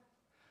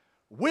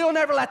 We'll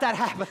never let that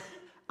happen.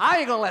 I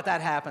ain't going to let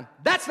that happen.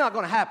 That's not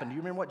going to happen. Do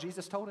you remember what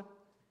Jesus told him?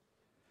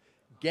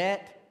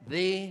 Get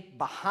thee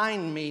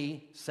behind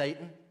me,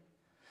 Satan.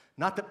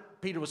 Not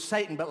that Peter was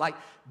Satan, but like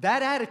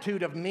that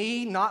attitude of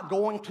me not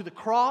going to the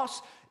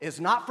cross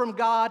is not from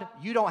God.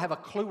 You don't have a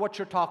clue what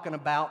you're talking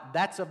about.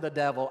 That's of the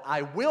devil.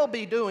 I will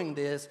be doing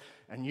this,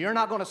 and you're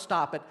not going to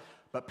stop it.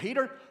 But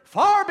Peter,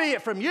 far be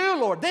it from you,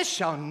 Lord. This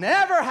shall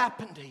never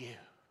happen to you.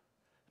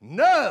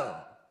 No.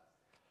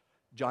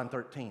 John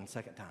 13,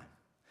 second time.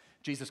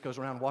 Jesus goes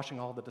around washing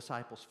all the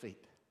disciples'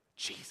 feet.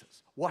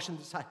 Jesus, washing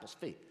the disciples'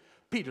 feet.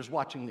 Peter's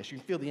watching this. You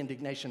can feel the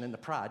indignation and the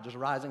pride just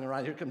rising and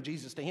rising. Here comes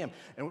Jesus to him.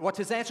 And what's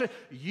his answer?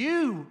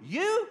 You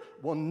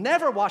will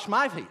never wash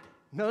my feet.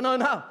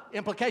 No.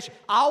 Implication.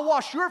 I'll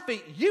wash your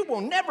feet. You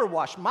will never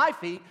wash my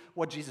feet.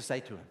 What did Jesus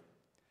say to him?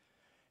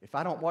 If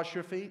I don't wash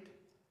your feet,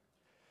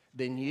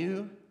 then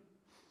you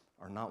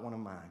are not one of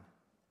mine.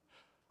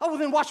 Oh, well,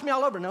 then wash me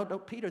all over. No,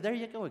 Peter, there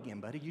you go again,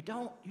 buddy. You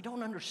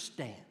don't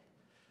understand.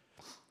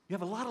 You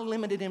have a lot of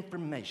limited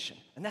information.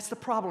 And that's the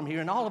problem here.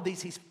 In all of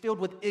these, he's filled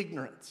with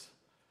ignorance.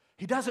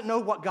 He doesn't know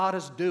what God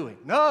is doing.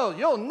 No,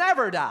 you'll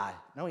never die.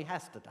 No, he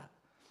has to die.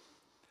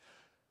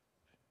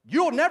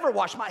 You'll never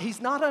wash my... He's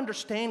not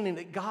understanding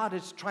that God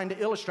is trying to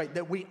illustrate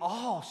that we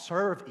all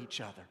serve each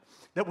other,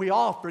 that we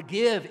all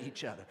forgive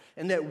each other,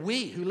 and that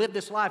we who live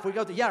this life, we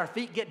go through, our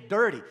feet get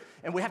dirty,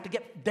 and we have to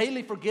get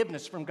daily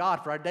forgiveness from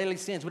God for our daily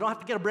sins. We don't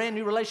have to get a brand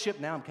new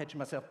relationship. Now I'm catching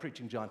myself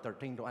preaching John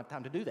 13. Don't have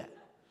time to do that.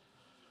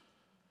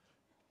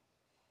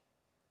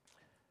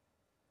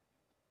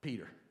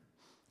 Peter,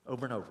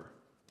 over and over,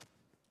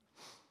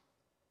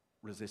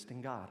 resisting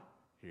God.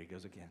 Here he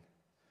goes again.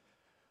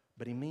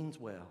 But he means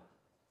well.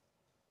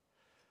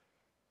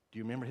 Do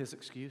you remember his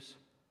excuse?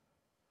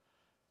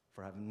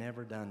 For I've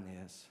never done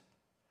this.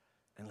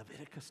 And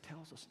Leviticus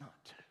tells us not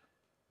to.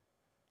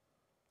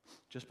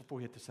 Just before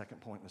we hit the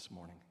second point this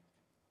morning.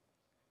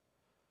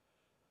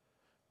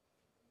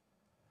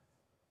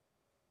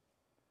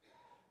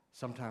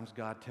 Sometimes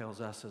God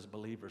tells us as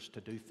believers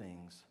to do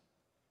things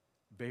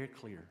very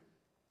clear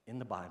in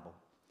the Bible.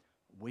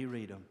 We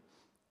read them,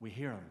 we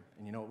hear them,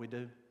 and you know what we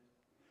do?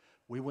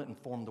 We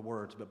wouldn't form the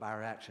words, but by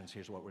our actions,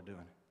 here's what we're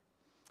doing.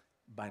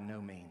 By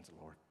no means,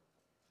 Lord.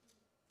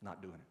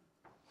 Not doing it.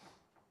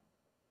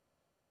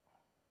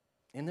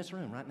 In this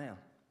room right now,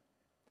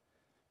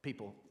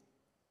 people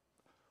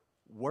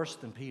worse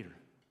than Peter,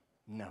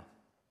 no.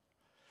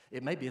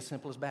 It may be as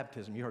simple as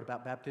baptism. You heard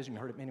about baptism. You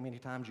heard it many, many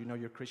times. You know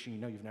you're a Christian. You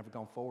know you've never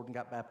gone forward and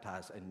got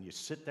baptized. And you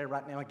sit there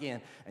right now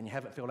again, and you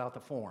haven't filled out the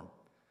form.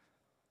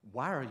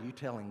 Why are you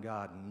telling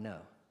God no?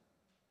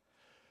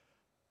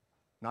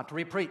 Not to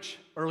repreach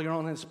earlier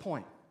on in this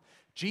point.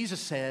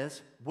 Jesus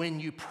says, when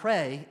you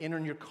pray, enter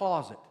in your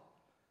closet.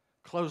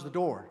 Close the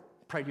door.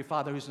 Pray to your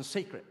Father who's in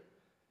secret.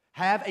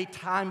 Have a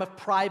time of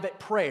private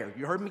prayer.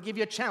 You heard me give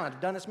you a challenge.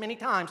 I've done this many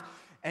times.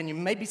 And you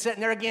may be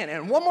sitting there again.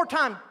 And one more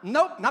time.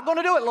 Nope, not going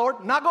to do it,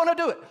 Lord. Not going to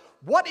do it.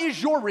 What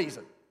is your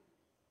reason?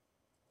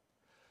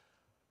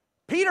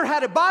 Peter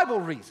had a Bible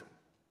reason.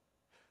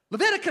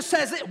 Leviticus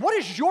says it. What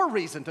is your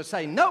reason to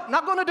say, nope,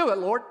 not going to do it,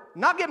 Lord.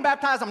 Not getting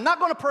baptized. I'm not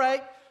going to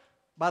pray.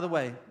 By the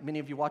way, many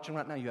of you watching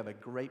right now, you have a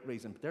great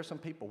reason. But there's some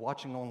people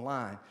watching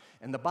online.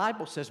 And the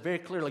Bible says very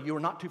clearly, you are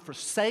not to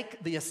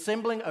forsake the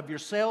assembling of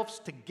yourselves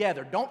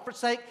together. Don't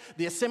forsake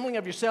the assembling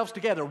of yourselves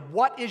together.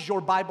 What is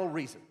your Bible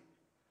reason?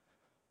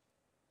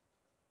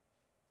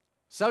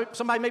 So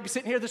somebody may be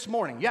sitting here this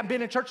morning. You haven't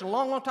been in church in a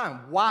long, long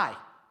time. Why?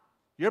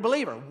 You're a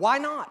believer. Why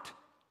not?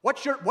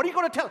 What are you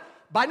going to tell?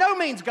 By no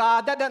means,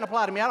 God, that doesn't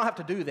apply to me. I don't have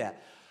to do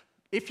that.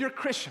 If you're a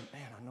Christian,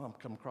 man, I know I'm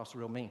coming across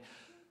real mean.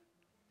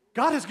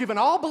 God has given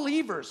all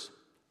believers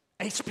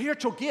a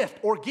spiritual gift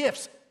or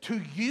gifts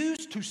to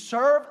use to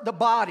serve the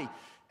body.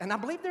 And I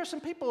believe there are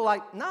some people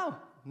like, no,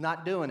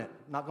 not doing it,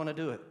 not going to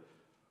do it.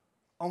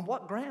 On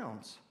what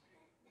grounds?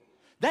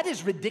 That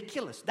is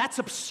ridiculous. That's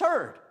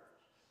absurd.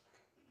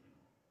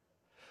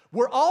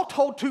 We're all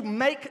told to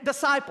make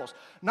disciples,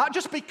 not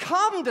just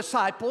become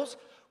disciples.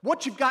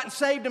 Once you've gotten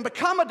saved and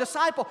become a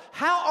disciple,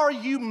 how are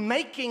you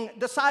making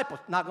disciples?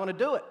 Not going to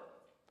do it.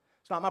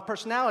 not my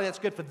personality. That's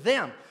good for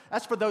them.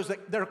 That's for those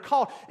that are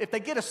called. If they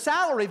get a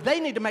salary,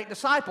 they need to make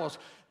disciples.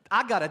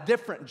 I got a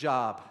different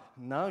job.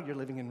 No, you're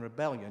living in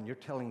rebellion. You're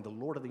telling the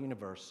Lord of the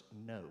universe,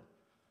 no.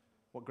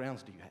 What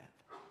grounds do you have?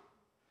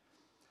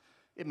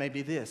 It may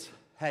be this.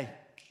 Hey,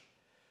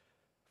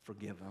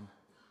 forgive them.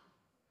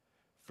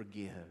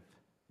 Forgive.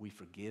 We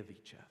forgive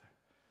each other.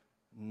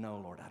 No,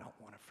 Lord, I don't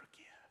want to forgive.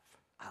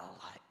 I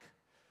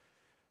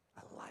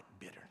like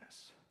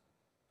bitterness.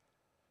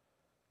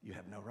 You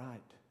have no right.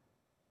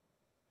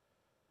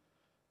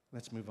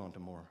 Let's move on to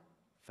more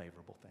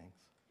favorable things.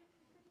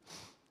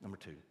 Number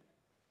 2.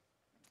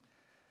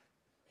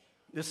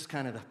 This is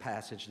kind of the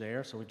passage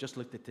there. So we've just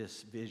looked at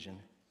this vision.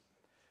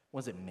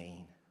 What does it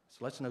mean? So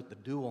let's note the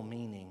dual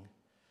meaning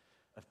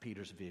of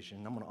Peter's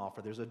vision. I'm going to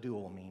offer there's a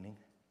dual meaning.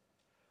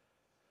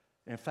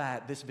 In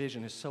fact, this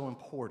vision is so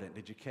important.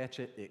 Did you catch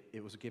it?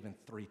 It was given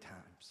 3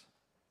 times.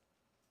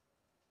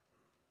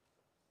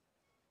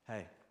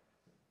 Hey.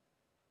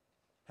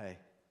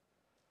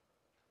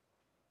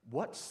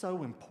 What's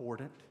so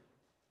important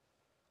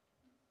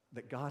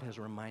that God has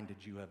reminded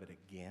you of it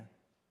again?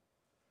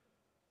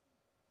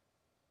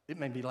 It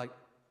may be like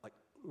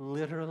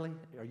literally,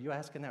 are you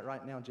asking that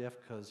right now, Jeff?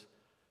 Because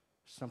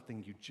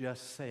something you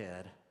just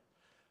said,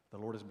 the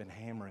Lord has been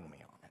hammering me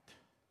on it.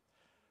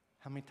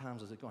 How many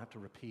times is it going to have to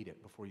repeat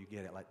it before you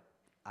get it? Like,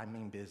 I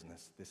mean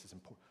business. This is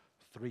important.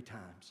 3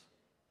 times.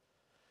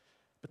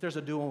 But there's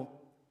a dual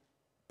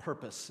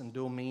purpose and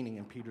dual meaning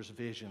in Peter's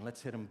vision.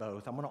 Let's hit them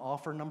both. I'm going to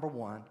offer number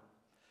 1, and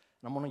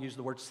I'm going to use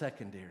the word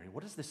secondary.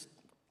 What is this?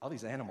 All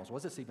these animals,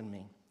 what does this even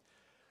mean?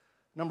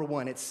 Number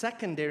 1, its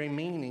secondary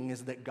meaning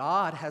is that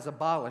God has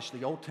abolished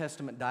the Old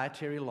Testament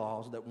dietary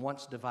laws that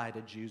once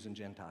divided Jews and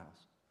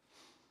Gentiles.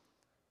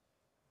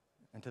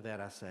 And to that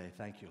I say,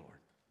 thank you, Lord.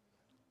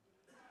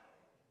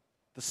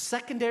 The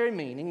secondary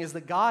meaning is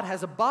that God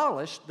has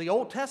abolished the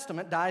Old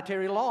Testament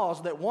dietary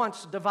laws that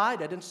once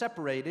divided and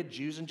separated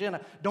Jews and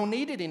Gentiles. Don't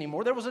need it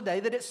anymore. There was a day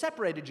that it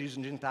separated Jews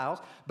and Gentiles,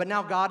 but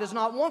now God is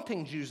not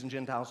wanting Jews and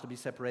Gentiles to be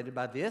separated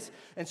by this,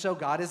 and so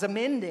God is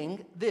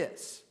amending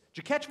this.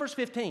 Did you catch verse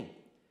 15?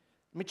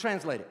 Let me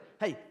translate it.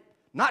 Hey,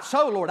 not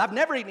so, Lord. I've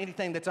never eaten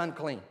anything that's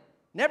unclean.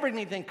 Never eaten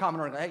anything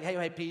common or unclean.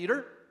 Hey,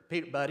 Peter,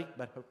 buddy,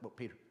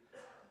 Peter,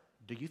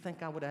 do you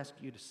think I would ask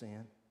you to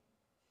sin?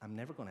 I'm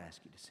never going to ask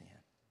you to sin.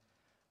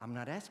 I'm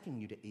not asking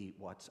you to eat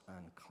what's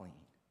unclean.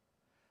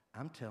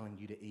 I'm telling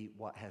you to eat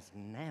what has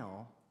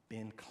now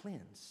been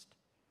cleansed.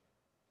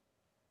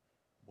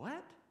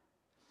 What?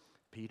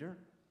 Peter,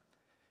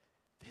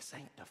 this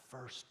ain't the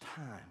first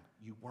time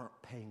you weren't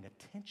paying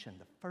attention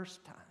the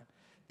first time.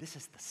 This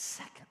is the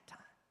second time.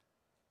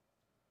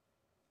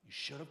 You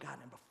should have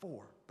gotten it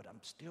before, but I'm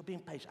still being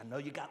patient. I know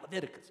you got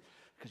Leviticus.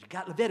 Because you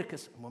got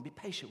Leviticus, I'm going to be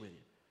patient with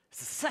you. It's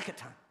the second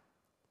time.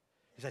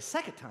 It's the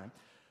second time.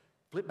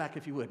 Flip back,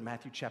 if you would,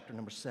 Matthew chapter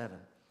number 7.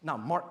 No,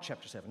 Mark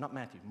chapter 7, not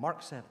Matthew.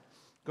 Mark 7.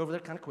 Go over there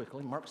kind of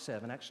quickly. Mark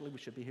 7. Actually, we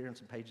should be hearing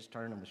some pages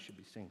turn, and we should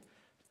be seeing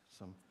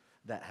some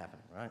that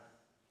happening, right?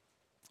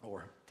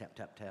 Or tap,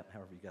 tap, tap,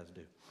 however you guys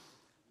do.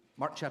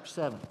 Mark chapter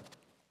 7.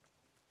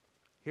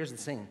 Here's the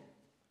scene.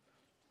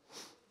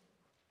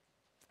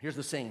 Here's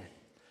the scene.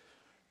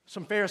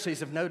 Some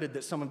Pharisees have noted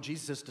that some of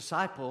Jesus'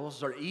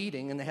 disciples are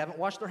eating, and they haven't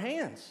washed their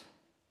hands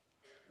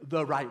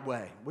the right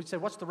way. We say,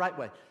 what's the right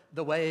way?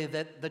 The way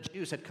that the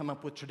Jews had come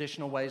up with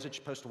traditional ways that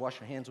you're supposed to wash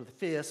your hands with a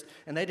fist,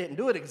 and they didn't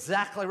do it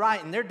exactly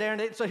right, and they're daring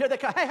it. So here they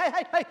come, hey,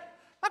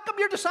 how come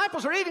your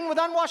disciples are eating with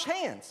unwashed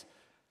hands?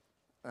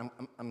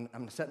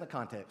 I'm setting the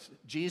context.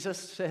 Jesus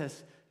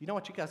says, you know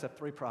what, you guys have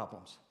 3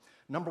 problems.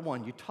 Number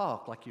 1, you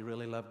talk like you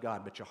really love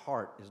God, but your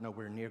heart is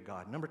nowhere near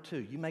God. Number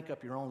 2, you make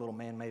up your own little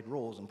man-made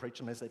rules and preach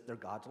them as if they're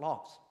God's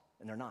laws,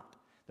 and they're not.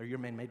 They're your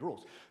man-made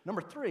rules.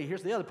 Number 3,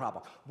 here's the other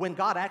problem. When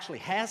God actually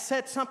has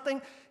said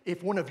something,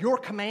 if one of your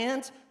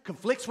commands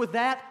conflicts with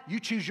that, you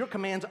choose your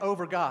commands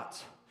over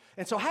God's.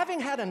 And so having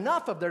had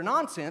enough of their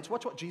nonsense,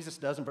 watch what Jesus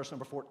does in verse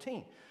number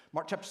 14.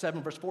 Mark chapter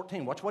 7, verse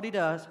 14. Watch what he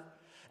does.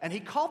 And he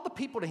called the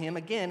people to him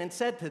again and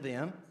said to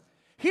them,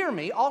 hear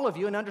me, all of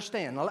you, and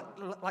understand.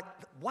 Like,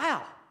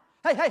 wow.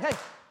 Hey.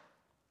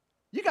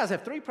 You guys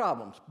have 3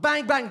 problems.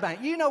 Bang, bang,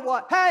 bang. You know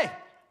what? Hey,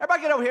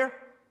 everybody get over here.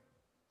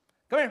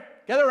 Come here.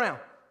 Gather around.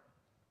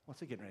 What's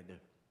he getting ready to do?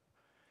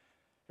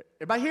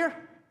 Everybody here?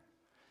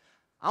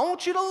 I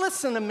want you to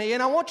listen to me,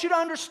 and I want you to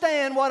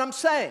understand what I'm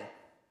saying.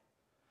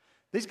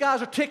 These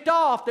guys are ticked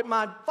off that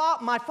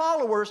my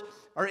followers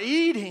are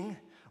eating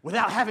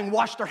without having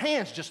washed their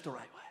hands just the right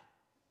way.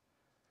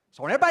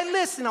 So when everybody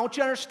listen, I want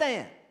you to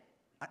understand.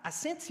 I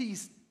sense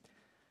he's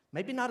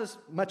maybe not as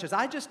much as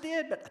I just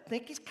did, but I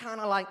think he's kind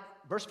of like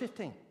verse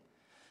 15.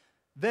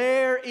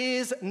 There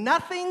is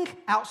nothing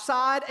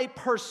outside a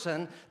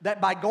person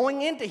that by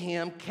going into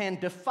him can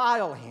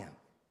defile him.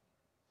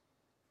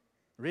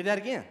 Read that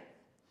again.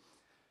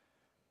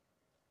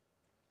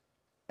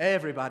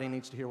 Everybody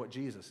needs to hear what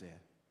Jesus said.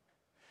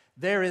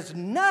 There is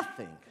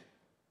nothing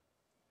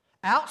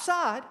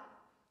outside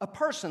a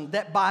person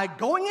that by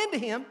going into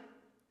him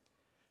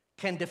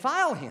can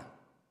defile him.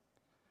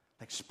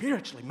 Like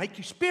spiritually, make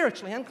you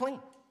spiritually unclean.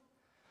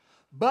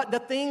 But the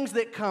things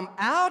that come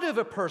out of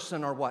a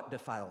person are what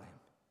defile him.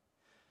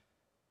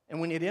 And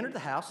when he had entered the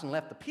house and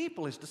left the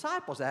people, his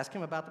disciples asked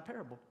him about the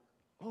parable.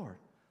 Lord,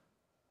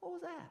 what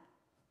was that?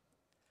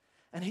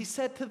 And he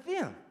said to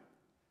them,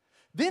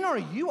 then are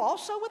you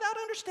also without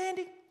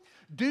understanding?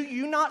 Do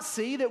you not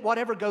see that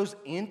whatever goes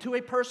into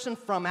a person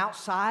from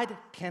outside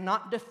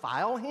cannot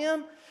defile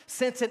him,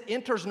 since it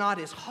enters not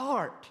his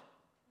heart,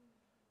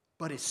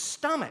 but his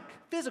stomach,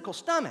 physical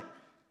stomach,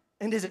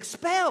 and is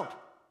expelled?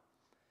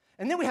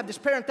 And then we have this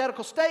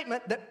parenthetical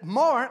statement that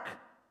Mark,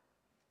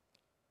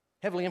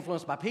 heavily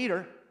influenced by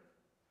Peter,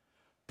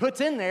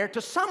 puts in there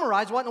to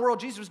summarize what in the world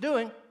Jesus was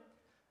doing.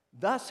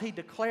 Thus he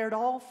declared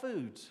all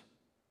foods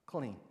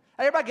clean.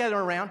 Everybody gather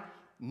around.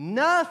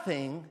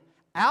 Nothing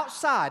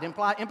outside,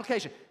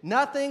 implication,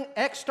 nothing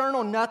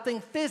external, nothing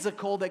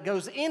physical that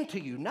goes into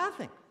you,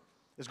 nothing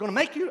is going to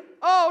make you,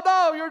 oh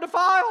no, you're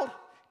defiled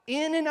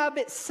in and of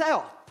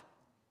itself.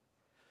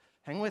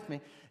 Hang with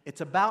me.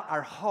 It's about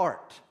our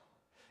heart.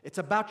 It's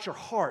about your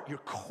heart, your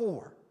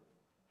core.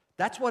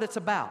 That's what it's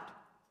about.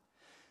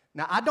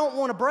 Now, I don't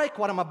want to break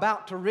what I'm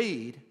about to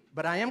read,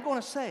 but I am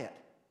going to say it.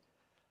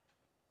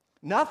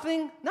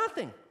 Nothing.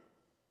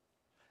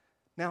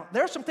 Now,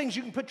 there are some things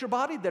you can put in your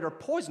body that are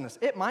poisonous.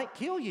 It might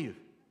kill you,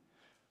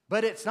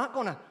 but it's not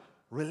going to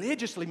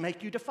religiously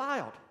make you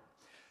defiled.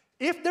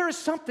 If there is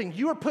something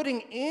you are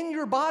putting in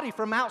your body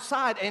from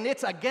outside and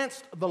it's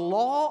against the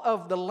law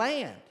of the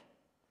land,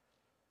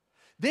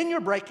 then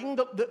you're breaking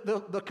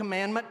the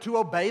commandment to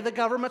obey the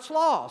government's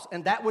laws,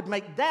 and that would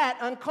make that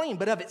unclean.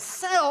 But of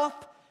itself,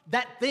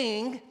 that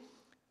thing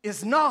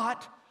is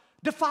not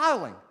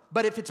defiling.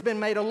 But if it's been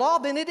made a law,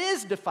 then it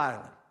is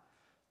defiling.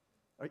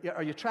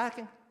 Are you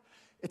tracking?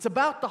 It's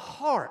about the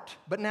heart.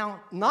 But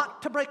now,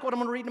 not to break what I'm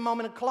going to read in a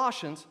moment in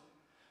Colossians,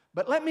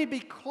 but let me be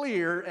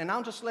clear, and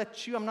I'll just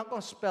let you, I'm not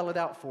going to spell it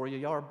out for you.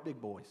 Y'all are big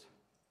boys.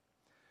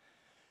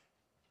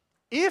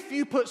 If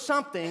you put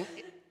something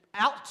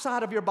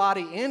outside of your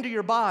body into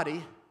your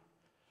body,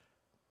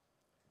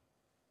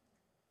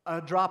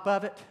 a drop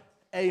of it,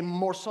 a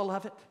morsel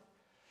of it,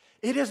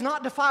 it is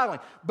not defiling.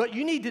 But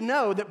you need to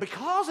know that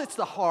because it's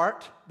the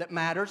heart that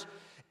matters,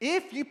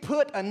 if you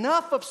put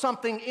enough of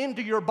something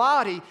into your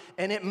body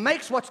and it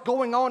makes what's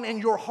going on in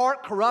your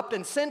heart corrupt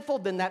and sinful,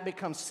 then that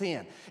becomes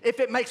sin. If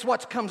it makes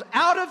what comes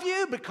out of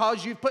you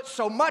because you've put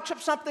so much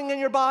of something in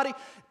your body,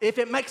 if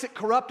it makes it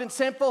corrupt and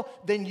sinful,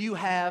 then you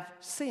have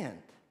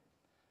sinned.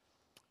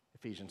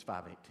 Ephesians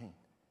 5:18.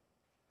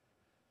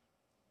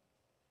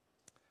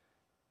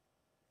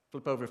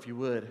 Flip over, if you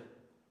would,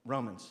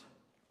 Romans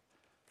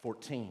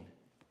 14.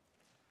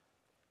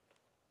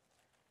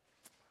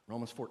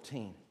 Romans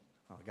 14.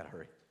 Oh, I got to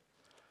hurry.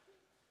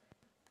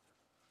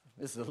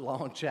 This is a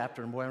long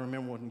chapter, and boy, I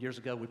remember when years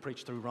ago we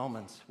preached through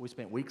Romans. We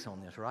spent weeks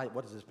on this, right?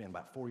 What has this been,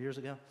 about 4 years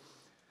ago?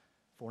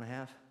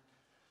 4.5?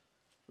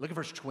 Look at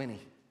verse 20.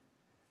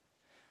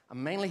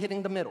 I'm mainly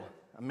hitting the middle.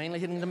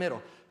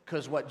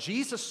 Because what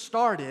Jesus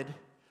started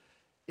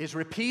is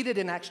repeated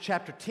in Acts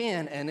chapter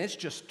 10, and it's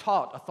just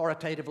taught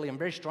authoritatively and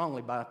very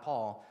strongly by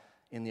Paul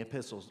in the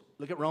epistles.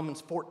 Look at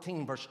Romans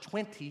 14, verse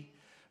 20.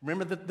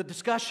 Remember the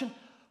discussion?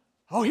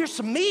 Oh, here's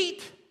some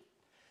meat,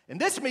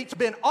 and this meat's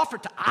been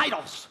offered to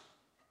idols.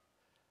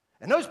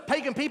 And those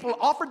pagan people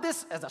offered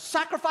this as a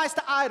sacrifice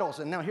to idols,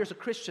 and now here's a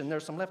Christian,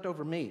 there's some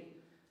leftover meat.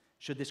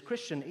 Should this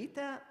Christian eat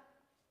that?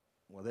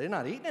 Well, they're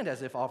not eating it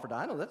as if offered to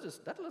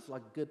idols. That looks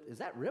like good. Is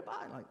that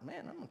ribeye? Like,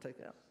 man, I'm going to take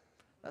that.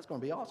 That's going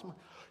to be awesome.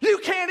 You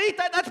can't eat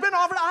that. That's been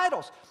offered to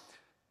idols.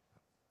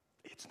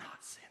 It's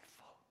not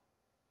sinful.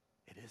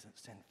 It isn't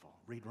sinful.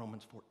 Read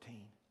Romans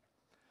 14.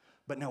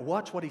 But now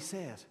watch what he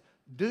says.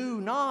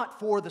 Do not,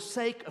 for the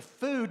sake of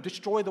food,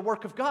 destroy the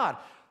work of God.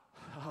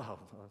 Oh,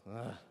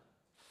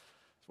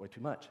 it's way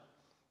too much.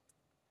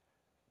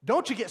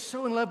 Don't you get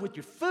so in love with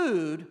your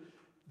food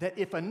that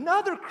if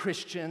another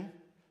Christian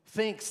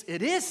thinks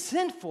it is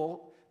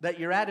sinful, that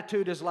your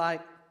attitude is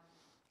like,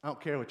 I don't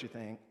care what you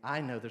think.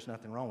 I know there's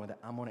nothing wrong with it.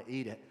 I'm going to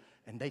eat it.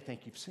 And they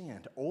think you've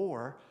sinned.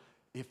 Or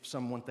if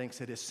someone thinks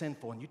it is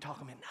sinful and you talk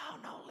them in,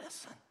 no,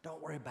 listen,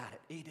 don't worry about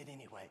it. Eat it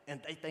anyway. And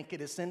they think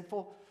it is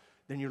sinful,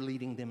 then you're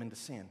leading them into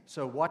sin.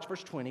 So watch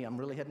verse 20. I'm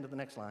really heading to the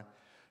next line.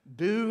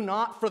 Do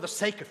not, for the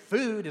sake of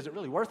food, is it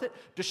really worth it?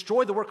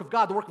 Destroy the work of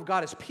God. The work of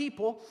God is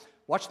people.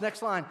 Watch the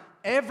next line.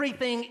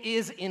 Everything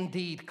is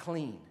indeed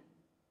clean.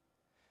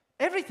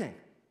 Everything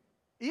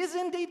is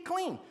indeed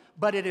clean.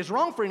 But it is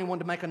wrong for anyone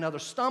to make another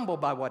stumble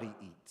by what he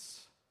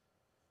eats.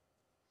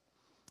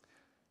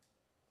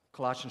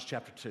 Colossians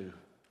chapter 2,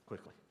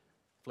 quickly.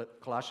 Flip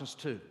Colossians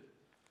 2.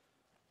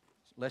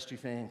 Lest you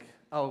think,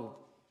 oh,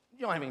 you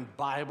don't have any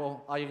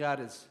Bible. All you got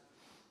is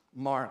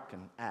Mark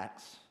and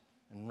Acts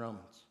and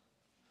Romans.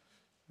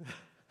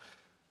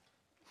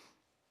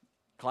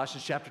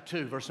 Colossians chapter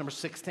 2, verse number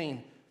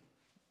 16.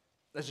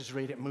 Let's just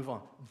read it and move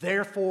on.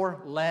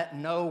 Therefore, let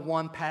no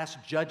one pass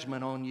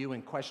judgment on you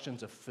in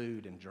questions of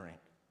food and drink.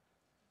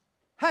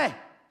 Hey,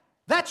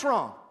 that's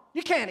wrong.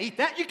 You can't eat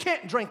that. You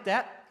can't drink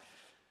that.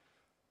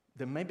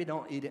 Then maybe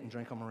don't eat it and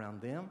drink them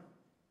around them.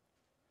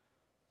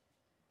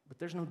 But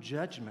there's no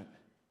judgment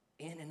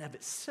in and of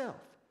itself.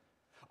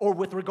 Or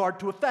with regard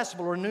to a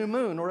festival or a new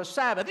moon or a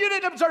Sabbath. You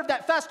didn't observe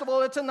that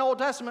festival, it's in the Old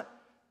Testament.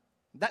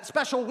 That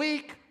special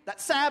week,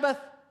 that Sabbath.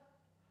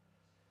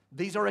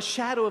 These are a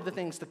shadow of the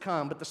things to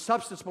come, but the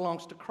substance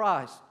belongs to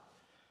Christ.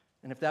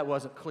 And if that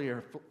wasn't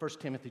clear, 1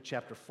 Timothy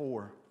chapter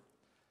 4.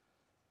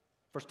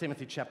 1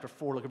 Timothy chapter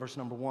 4, look at verse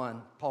number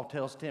 1. Paul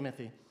tells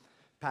Timothy,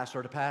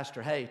 pastor to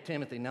pastor, hey,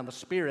 Timothy, now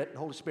the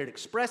Holy Spirit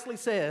expressly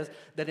says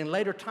that in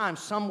later times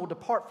some will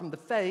depart from the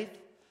faith.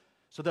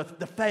 So the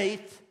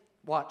faith,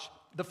 watch,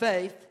 the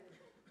faith,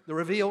 the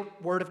revealed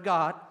Word of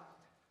God.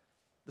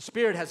 The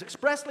Spirit has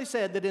expressly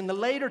said that in the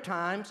later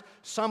times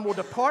some will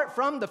depart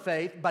from the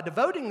faith by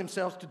devoting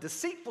themselves to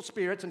deceitful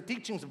spirits and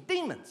teachings of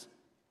demons,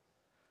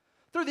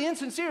 through the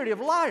insincerity of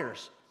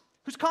liars,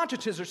 whose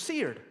consciences are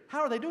seared.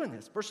 How are they doing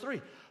this? Verse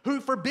 3, who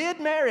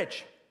forbid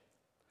marriage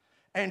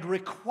and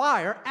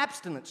require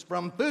abstinence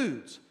from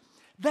foods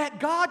that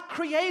God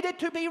created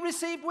to be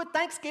received with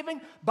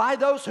thanksgiving by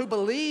those who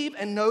believe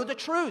and know the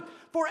truth.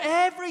 For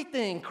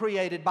everything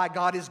created by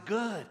God is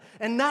good,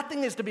 and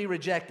nothing is to be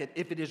rejected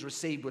if it is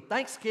received with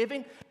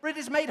thanksgiving, for it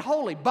is made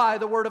holy by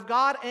the word of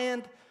God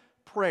and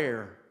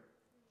prayer.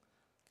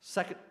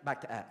 Second,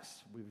 back to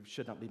Acts. We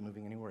should not be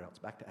moving anywhere else.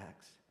 Back to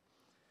Acts.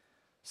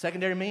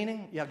 Secondary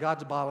meaning, yeah,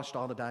 God's abolished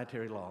all the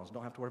dietary laws.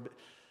 Don't have to worry about it.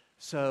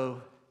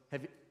 So,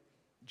 did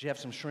you have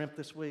some shrimp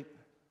this week?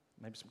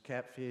 Maybe some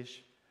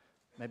catfish?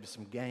 Maybe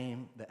some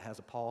game that has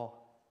a paw?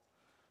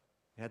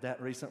 You had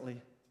that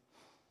recently?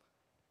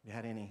 You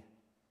had any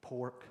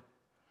pork?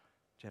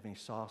 Did you have any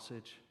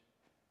sausage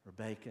or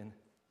bacon?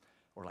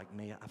 Or like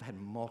me, I've had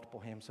multiple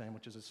ham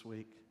sandwiches this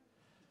week.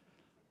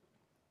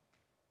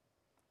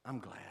 I'm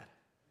glad.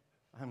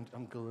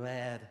 I'm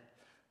glad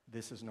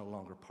this is no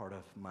longer part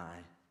of my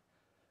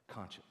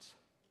conscience.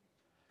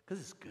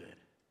 Because it's good.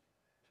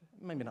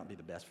 Maybe not be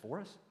the best for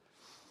us,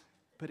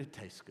 but it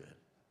tastes good.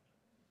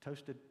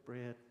 Toasted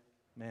bread,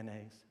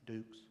 mayonnaise,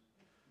 Dukes,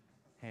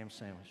 ham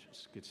sandwich,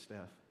 it's good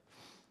stuff.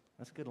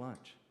 That's a good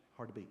lunch.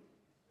 Hard to beat.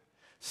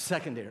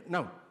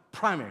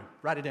 Primary,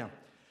 write it down.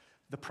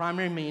 The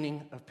primary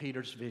meaning of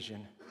Peter's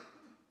vision,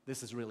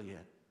 this is really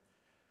it.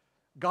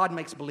 God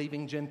makes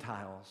believing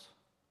Gentiles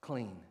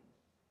clean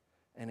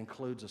and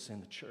includes us in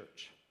the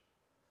church.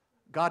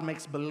 God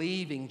makes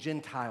believing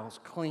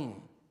Gentiles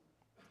clean.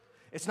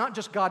 It's not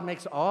just God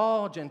makes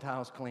all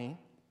Gentiles clean.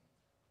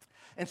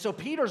 And so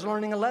Peter's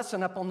learning a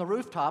lesson up on the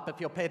rooftop, if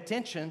you'll pay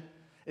attention.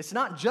 It's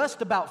not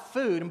just about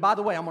food. And by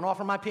the way, I'm going to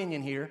offer my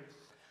opinion here.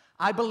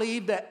 I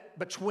believe that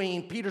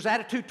between Peter's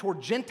attitude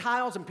toward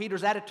Gentiles and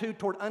Peter's attitude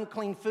toward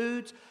unclean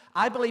foods,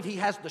 I believe he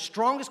has the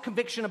strongest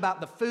conviction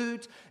about the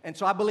foods. And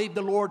so I believe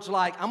the Lord's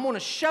like, I'm going to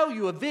show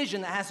you a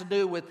vision that has to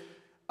do with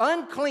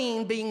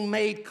unclean being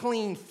made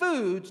clean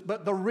foods,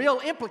 but the real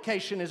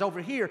implication is over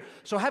here.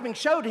 So having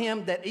showed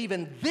him that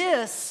even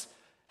this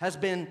has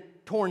been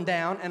torn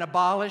down and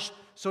abolished,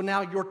 so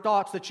now your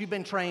thoughts that you've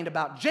been trained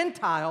about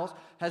Gentiles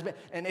has been,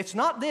 and it's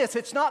not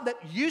that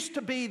used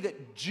to be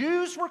that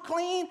Jews were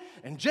clean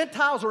and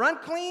Gentiles are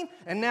unclean,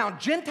 and now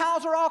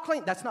Gentiles are all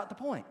clean. That's not the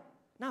point.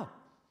 No.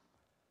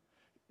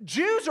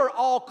 Jews are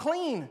all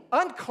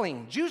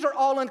unclean. Jews are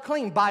all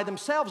unclean by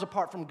themselves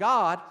apart from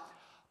God.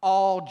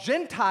 All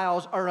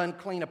Gentiles are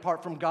unclean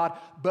apart from God,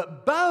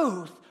 but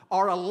both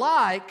are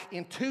alike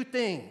in two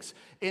things,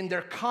 in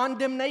their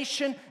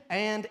condemnation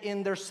and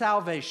in their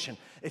salvation.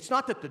 It's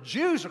not that the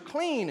Jews are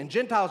clean and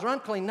Gentiles are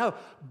unclean. No,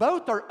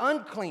 both are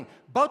unclean.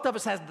 Both of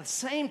us have the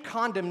same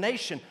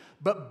condemnation,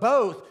 but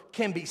both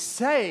can be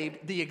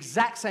saved the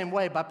exact same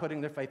way by putting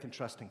their faith and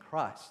trust in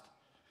Christ.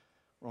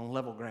 We're on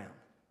level ground.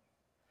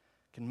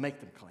 Can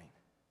make them clean.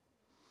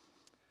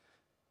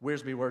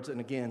 Wiersbe words,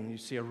 and again, you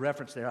see a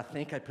reference there. I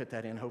think I put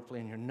that in, hopefully,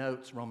 in your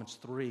notes, Romans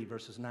 3,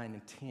 verses 9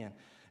 and 10.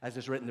 As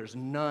is written, there's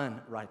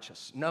none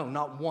righteous. No,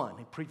 not one.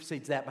 He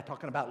precedes that by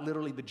talking about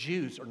literally the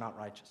Jews are not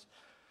righteous.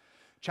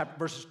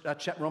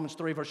 Romans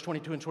 3, verse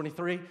 22 and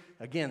 23,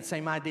 again,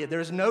 same idea. There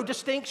is no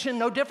distinction,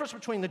 no difference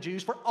between the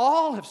Jews, for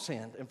all have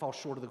sinned and fall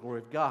short of the glory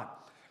of God.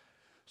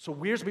 So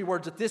Wiersbe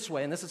words it this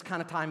way, and this is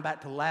kind of tying back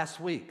to last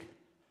week.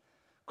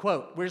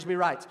 Quote, Wiersbe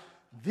writes,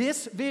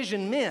 this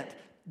vision meant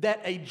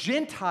that a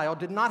Gentile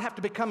did not have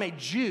to become a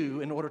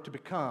Jew in order to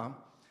become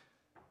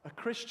a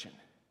Christian.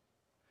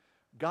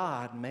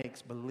 God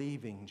makes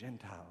believing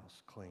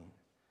Gentiles clean.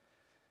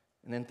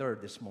 And then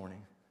third this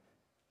morning,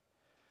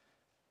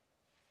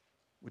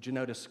 would you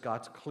notice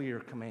God's clear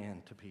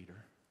command to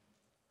Peter?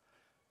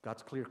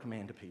 God's clear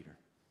command to Peter.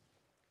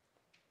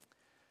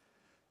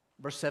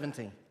 Verse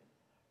 17.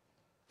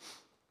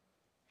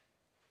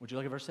 Would you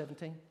look at verse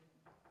 17?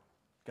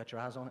 Got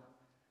your eyes on it?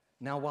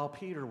 Now while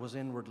Peter was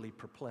inwardly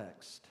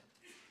perplexed.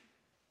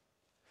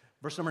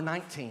 Verse number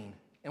 19.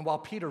 And while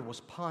Peter was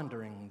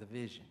pondering the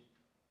vision.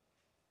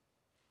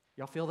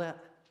 Y'all feel that?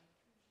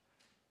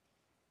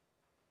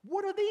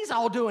 What are these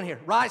all doing here?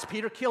 Rise,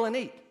 Peter, kill and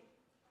eat.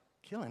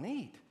 Kill and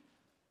eat?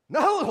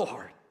 No,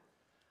 Lord.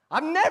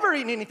 I've never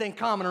eaten anything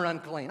common or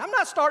unclean. I'm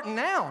not starting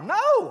now.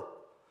 No.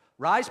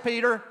 Rise,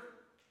 Peter,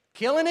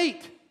 kill and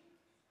eat.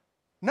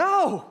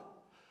 No.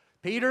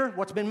 Peter,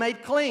 what's been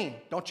made clean,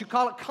 don't you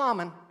call it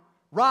common.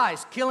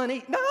 Rise, kill and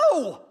eat.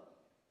 No!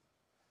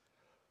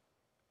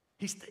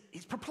 He's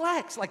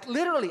perplexed, like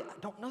literally, I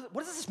don't know,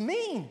 what does this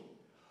mean?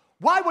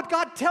 Why would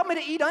God tell me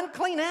to eat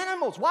unclean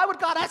animals? Why would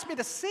God ask me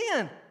to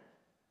sin?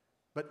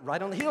 But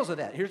right on the heels of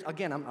that, here's,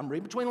 again, I'm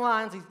reading between the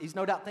lines. He's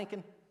no doubt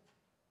thinking,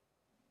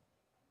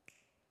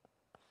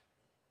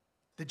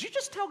 did you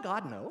just tell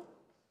God no?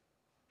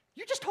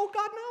 You just told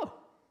God no.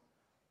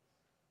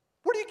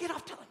 Where do you get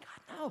off telling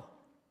God no?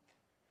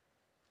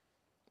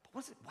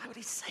 Why would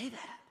he say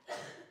that?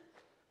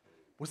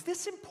 Was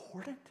this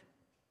important?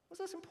 Was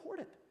this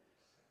important?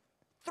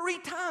 3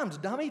 times,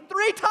 dummy.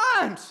 3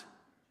 times.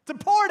 It's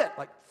important.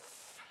 Like,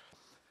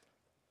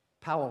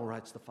 Powell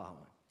writes the following.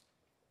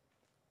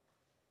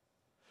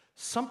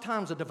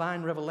 Sometimes a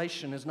divine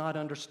revelation is not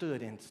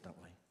understood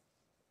instantly.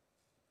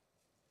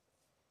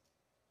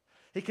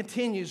 He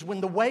continues, when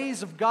the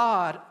ways of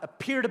God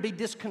appear to be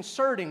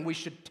disconcerting, we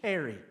should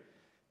tarry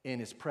in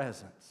his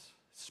presence.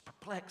 It's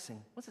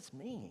perplexing. What does this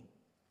mean?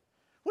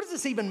 What does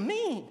this even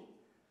mean?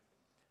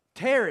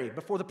 Tarry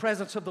before the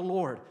presence of the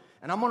Lord.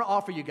 And I'm going to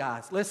offer you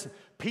guys, listen,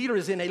 Peter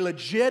is in a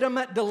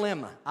legitimate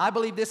dilemma. I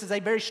believe this is a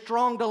very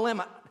strong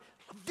dilemma.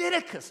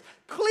 Leviticus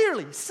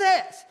clearly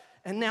says,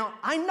 and now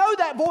I know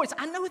that voice.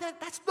 I know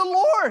that's the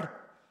Lord.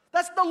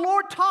 That's the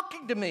Lord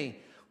talking to me.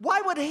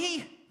 Why would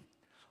he?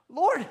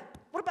 Lord,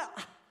 what about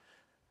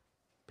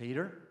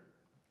Peter?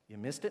 You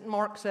missed it in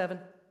Mark 7.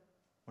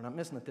 We're not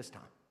missing it this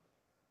time.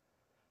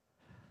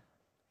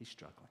 He's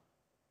struggling.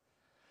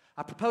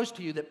 I propose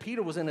to you that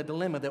Peter was in a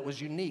dilemma that was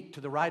unique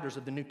to the writers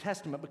of the New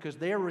Testament because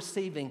they're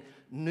receiving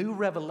new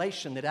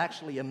revelation that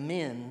actually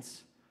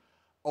amends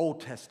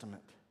Old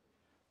Testament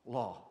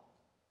law.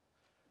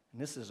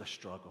 And this is a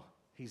struggle.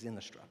 He's in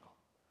the struggle.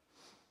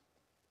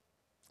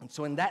 And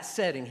so in that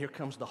setting, here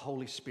comes the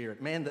Holy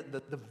Spirit. Man,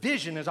 the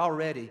vision has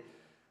already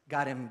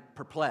got him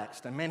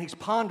perplexed. And man, he's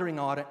pondering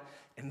on it.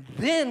 And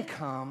then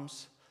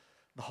comes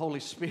the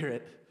Holy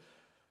Spirit.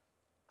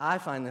 I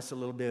find this a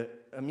little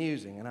bit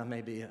amusing, and I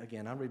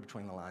read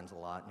between the lines a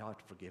lot, and y'all have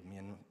to forgive me.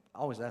 And I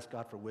always ask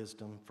God for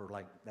wisdom for,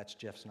 like, that's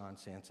Jeff's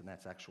nonsense, and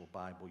that's actual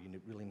Bible.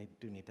 You really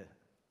need to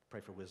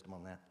pray for wisdom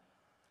on that,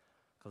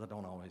 because I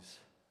don't always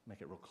make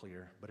it real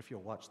clear. But if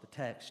you'll watch the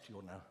text,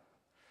 you'll know.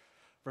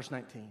 Verse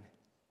 19.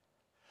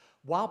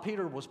 While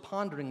Peter was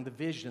pondering the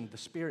vision, the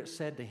Spirit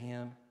said to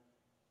him,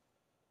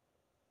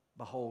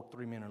 behold,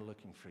 3 men are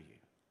looking for you.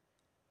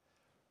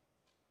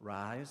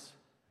 Rise,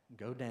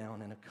 go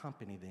down and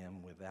accompany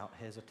them without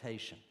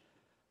hesitation,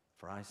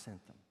 for I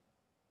sent them.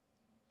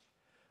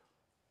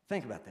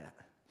 Think about that.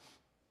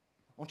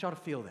 I want y'all to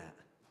feel that.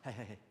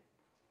 Hey,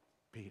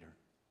 Peter.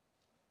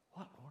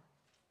 What, Lord?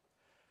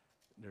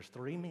 There's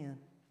 3 men.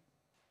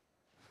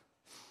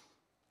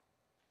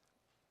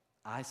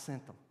 I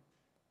sent them.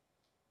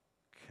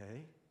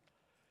 Okay.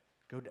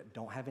 Go down.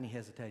 Don't have any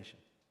hesitation.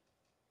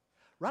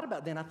 Right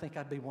about then, I think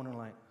I'd be wondering,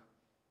 like,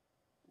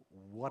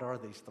 what are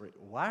these 3?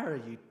 Why are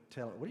you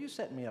telling? What are you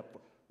setting me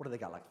up? What do they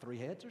got, like 3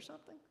 heads or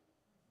something?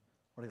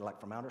 What are they like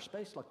from outer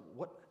space? Like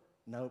what?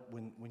 No,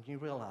 when you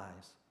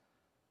realize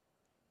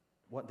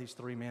what these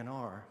 3 men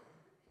are,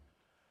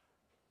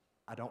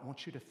 I don't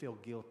want you to feel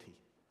guilty.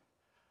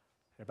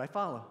 Everybody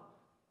follow?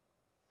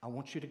 I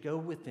want you to go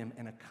with them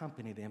and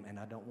accompany them, and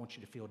I don't want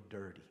you to feel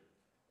dirty.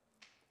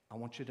 I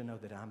want you to know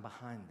that I'm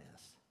behind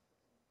this.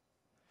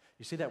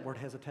 You see that word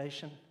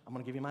hesitation? I'm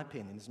going to give you my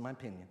opinion. This is my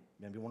opinion.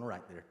 Maybe you want to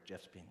write there,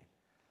 Jeff's opinion.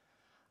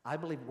 I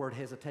believe the word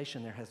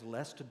hesitation there has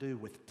less to do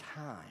with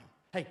time.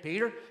 Hey,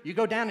 Peter, you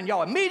go down and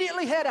y'all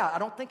immediately head out. I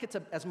don't think it's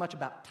as much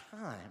about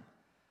time.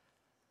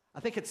 I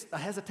think it's a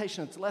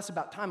hesitation that's less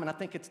about time, and I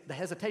think the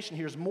hesitation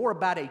here is more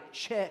about a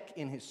check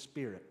in his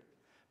spirit.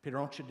 Peter,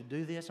 I want you to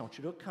do this. I want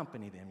you to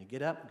accompany them. You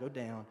get up, go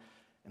down,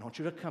 and I want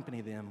you to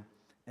accompany them,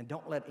 and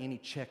don't let any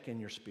check in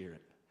your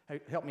spirit.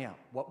 Hey, help me out.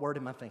 What word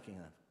am I thinking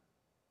of?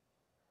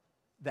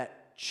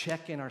 That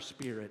check in our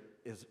spirit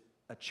is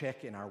a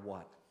check in our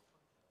what?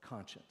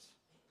 Conscience.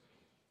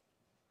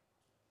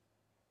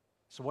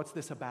 So what's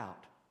this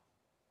about?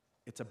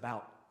 It's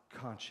about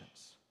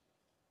conscience.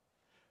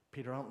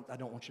 Peter, I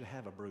don't want you to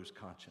have a bruised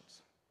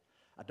conscience.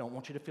 I don't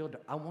want you to feel,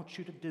 I want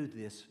you to do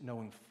this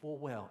knowing full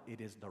well it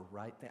is the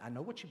right thing. I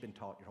know what you've been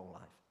taught your whole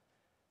life.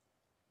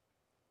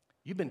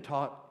 You've been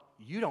taught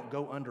you don't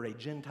go under a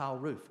Gentile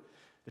roof.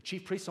 The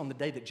chief priests on the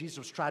day that Jesus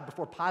was tried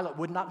before Pilate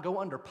would not go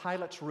under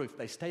Pilate's roof.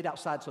 They stayed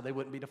outside so they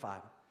wouldn't be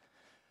defiled.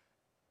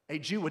 A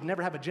Jew would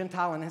never have a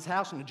Gentile in his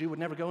house, and a Jew would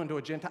never go into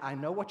a Gentile. I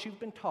know what you've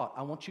been taught.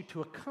 I want you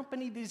to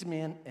accompany these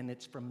men, and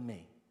it's from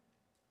me.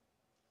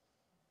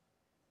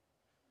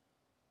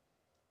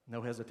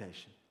 No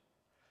hesitation.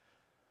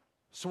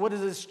 So what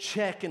does this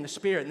check in the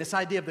spirit and this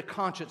idea of the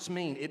conscience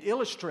mean? It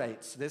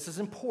illustrates, this is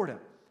important.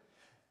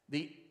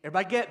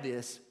 Everybody get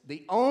this?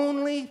 The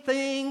only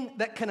thing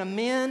that can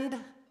amend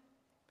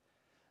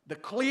the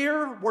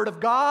clear Word of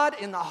God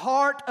in the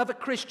heart of a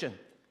Christian,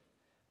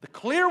 the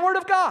clear Word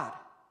of God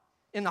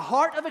in the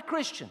heart of a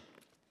Christian,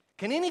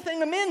 can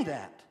anything amend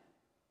that?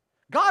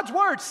 God's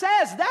Word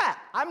says that.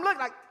 I'm looking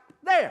like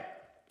there,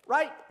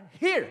 right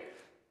here.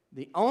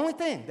 The only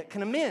thing that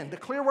can amend the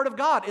clear Word of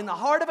God in the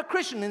heart of a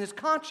Christian, in his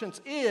conscience,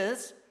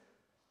 is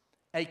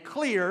a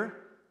clear,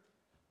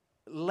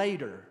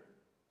 later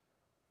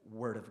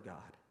Word of God.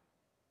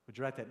 Would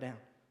you write that down?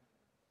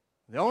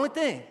 The only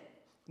thing,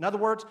 in other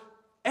words,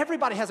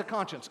 everybody has a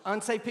conscience.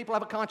 Unsaved people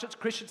have a conscience.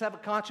 Christians have a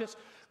conscience.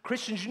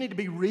 Christians, you need to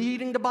be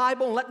reading the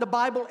Bible and letting the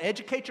Bible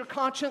educate your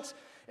conscience.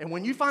 And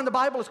when you find the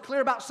Bible is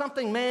clear about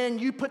something, man,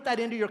 you put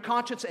that into your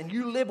conscience and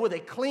you live with a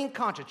clean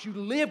conscience. You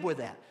live with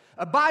that.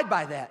 Abide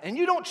by that. And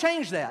you don't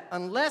change that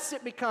unless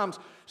it becomes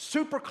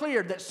super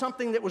clear that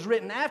something that was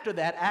written after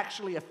that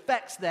actually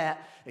affects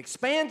that,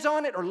 expands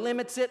on it or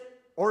limits it,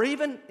 or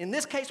even, in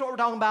this case, what we're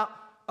talking about,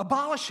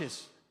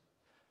 abolishes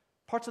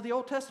parts of the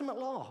Old Testament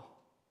law.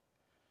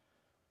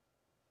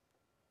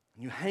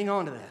 And you hang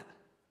on to that.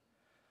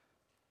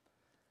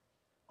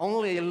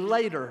 Only a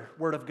later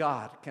Word of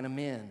God can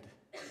amend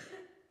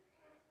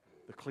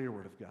the clear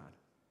Word of God.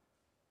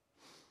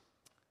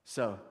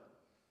 So,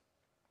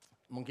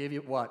 I'm going to give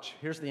you, watch,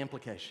 here's the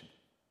implication.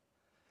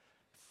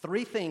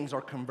 3 things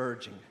are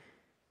converging.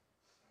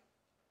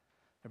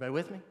 Everybody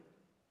with me?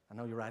 I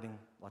know you're writing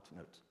lots of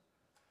notes.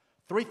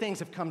 3 things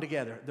have come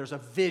together. There's a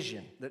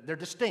vision. They're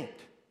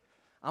distinct.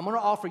 I'm going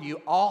to offer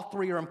you all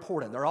 3 are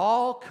important. They're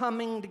all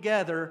coming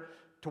together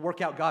to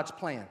work out God's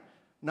plan.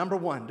 Number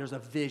 1, there's a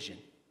vision.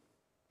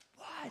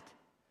 What?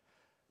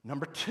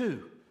 Number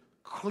 2,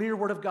 clear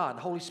Word of God,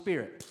 the Holy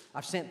Spirit.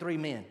 I've sent 3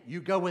 men. You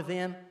go with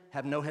them,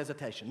 have no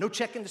hesitation. No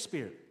checking the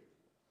Spirit.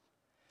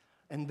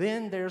 And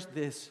then there's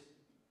this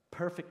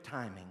perfect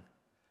timing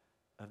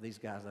of these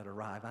guys that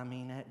arrive. I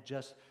mean,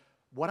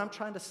 what I'm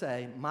trying to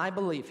say, my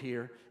belief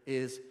here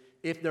is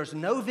if there's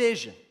no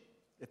vision,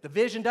 if the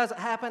vision doesn't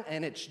happen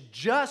and it's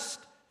just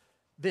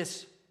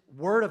this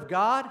Word of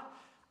God,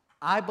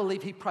 I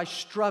believe he probably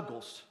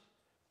struggles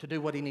to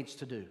do what he needs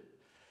to do.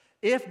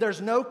 If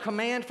there's no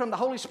command from the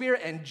Holy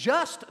Spirit and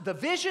just the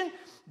vision,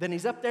 then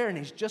he's up there and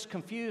he's just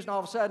confused, and all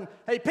of a sudden,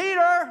 hey,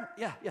 Peter!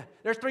 Yeah,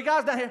 there's 3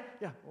 guys down here.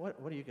 Yeah,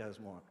 what do you guys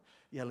want?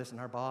 Yeah, listen,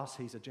 our boss,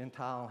 he's a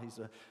Gentile, he's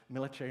a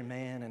military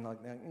man, and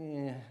like that.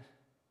 Yeah.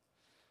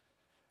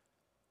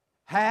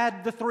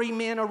 Had the 3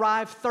 men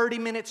arrived 30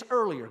 minutes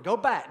earlier, go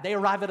back. They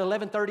arrive at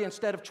 11:30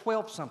 instead of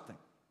 12-something.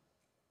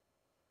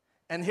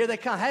 And here they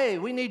come. Hey,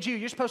 we need you.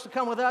 You're supposed to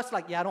come with us?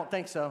 Like, yeah, I don't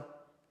think so.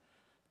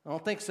 I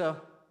don't think so.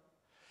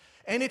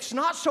 And it's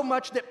not so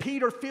much that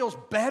Peter feels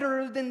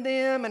better than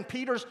them and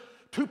Peter's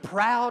too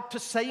proud to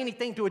say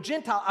anything to a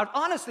Gentile.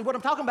 Honestly, what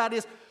I'm talking about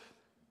is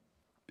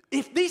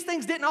if these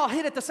things didn't all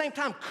hit at the same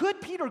time, could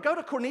Peter go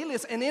to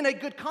Cornelius and in a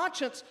good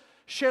conscience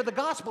share the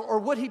gospel? Or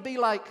would he be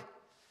like,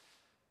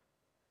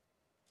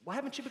 why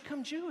haven't you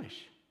become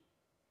Jewish?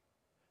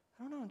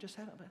 I don't know, just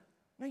haven't.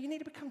 No, you need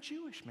to become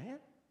Jewish, man.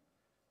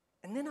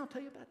 And then I'll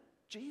tell you about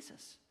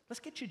Jesus. Let's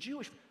get you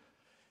Jewish.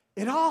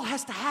 It all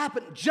has to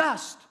happen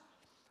just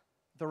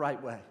the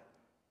right way.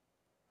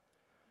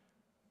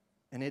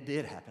 And it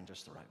did happen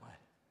just the right way.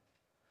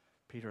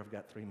 Peter, I've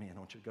got 3 men. I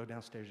want you to go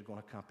downstairs. You're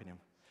going to accompany him.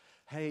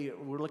 Hey,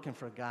 we're looking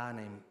for a guy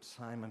named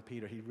Simon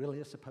Peter. He really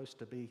is supposed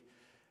to be.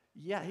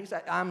 Yeah,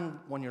 I'm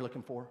one you're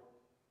looking for.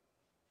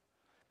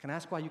 Can I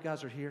ask why you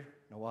guys are here?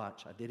 Now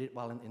watch. I did it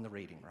while in the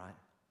reading, right?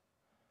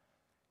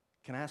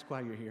 Can I ask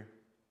why you're here?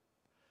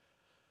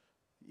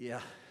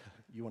 Yeah,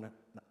 you want to?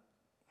 No.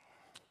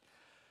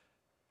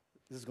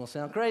 This is going to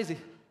sound crazy.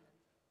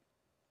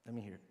 Let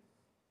me hear it.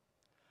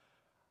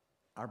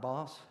 Our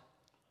boss,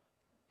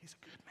 he's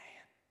a good man.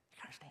 You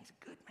understand? He's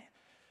a good man.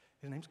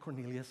 His name's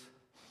Cornelius.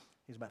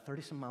 He's about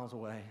 30-some miles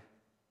away.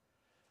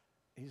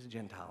 He's a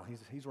Gentile.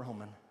 He's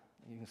Roman.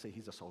 You can see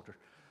he's a soldier.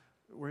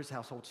 We're his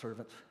household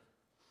servants.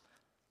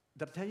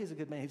 Did I tell you he's a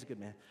good man? He's a good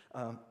man.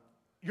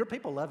 Your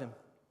people love him.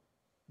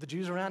 The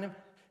Jews around him,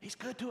 he's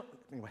good to them.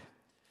 Anyway,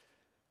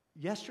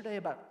 yesterday,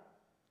 about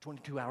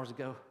 22 hours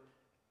ago,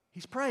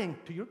 he's praying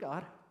to your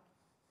God.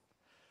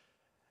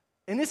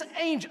 And this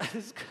angel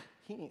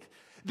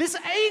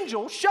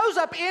shows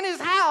up in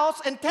his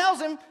house and tells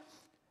him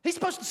he's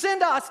supposed to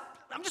send us.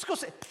 I'm just going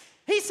to say,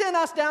 he sent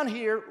us down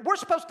here. We're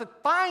supposed to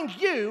find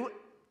you,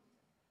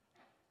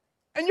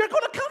 and you're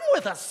going to come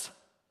with us.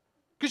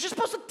 Because you're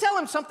supposed to tell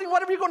him something.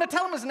 Whatever you're going to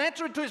tell him is an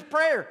answer to his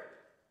prayer,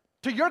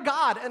 to your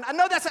God. And I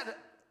know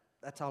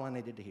that's all I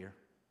needed to hear.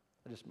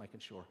 I'm just making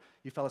sure.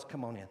 You fellas,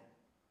 come on in.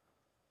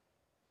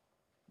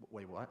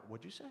 Wait, what?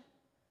 What'd you say?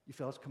 You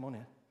fellas, come on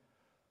in.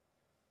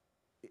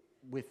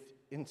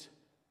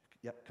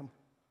 Yeah, come.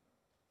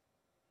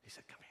 He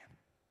said, come in.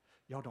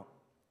 Y'all don't.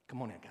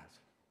 Come on in, guys.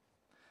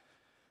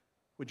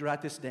 Would you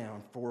write this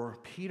down? For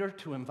Peter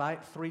to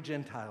invite 3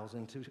 Gentiles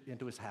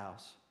into his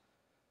house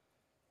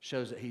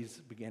shows that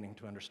he's beginning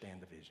to understand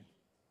the vision.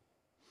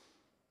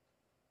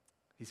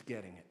 He's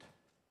getting it.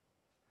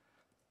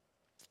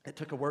 It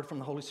took a word from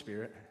the Holy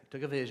Spirit, it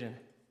took a vision,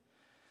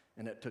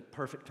 and it took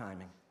perfect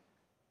timing.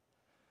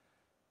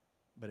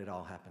 But it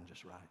all happened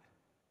just right.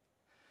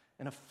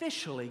 And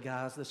officially,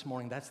 guys, this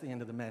morning, that's the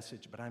end of the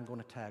message, but I'm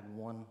going to tag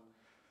one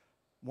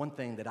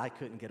thing that I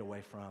couldn't get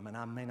away from, and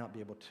I may not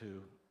be able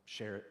to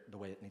share it the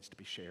way it needs to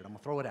be shared. I'm going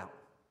to throw it out.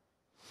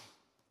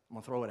 I'm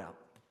going to throw it out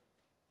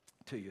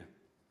to you.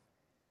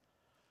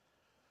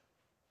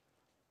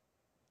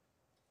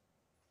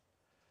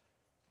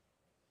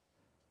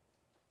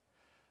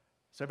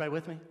 Is everybody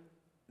with me?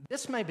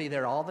 This may be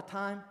there all the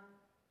time,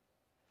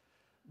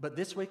 but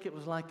this week it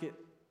was like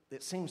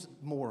it seems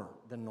more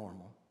than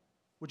normal.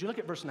 Would you look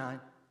at verse 9?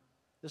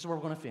 This is where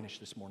we're going to finish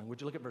this morning.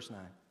 Would you look at verse 9?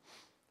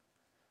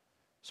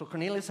 So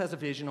Cornelius has a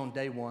vision on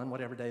day one,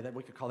 whatever day that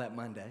we could call that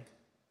Monday.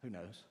 Who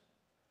knows?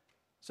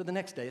 So the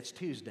next day, it's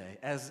Tuesday.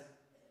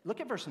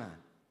 Look at verse 9.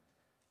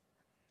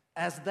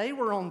 As they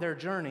were on their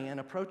journey and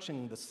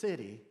approaching the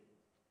city,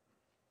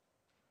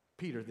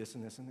 Peter, this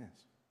and this and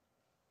this.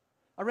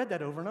 I read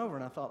that over and over,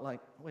 and I thought, like,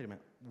 wait a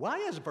minute. Why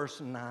is verse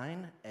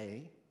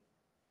 9a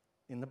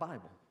in the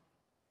Bible?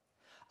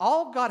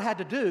 All God had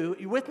to do,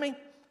 you with me?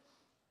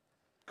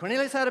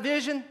 Cornelius had a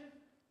vision.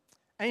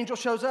 Angel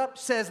shows up,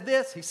 says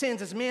this. He sends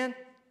his men.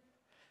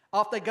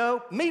 Off they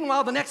go.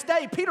 Meanwhile, the next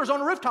day, Peter's on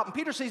the rooftop, and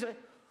Peter sees it.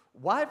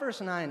 Why verse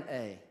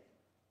 9a?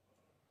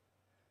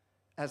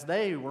 As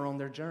they were on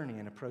their journey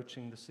and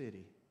approaching the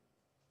city.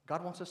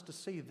 God wants us to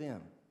see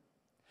them.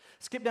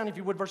 Skip down, if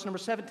you would, verse number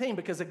 17,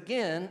 because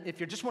again, if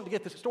you're just wanting to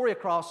get the story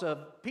across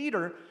of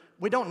Peter,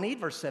 we don't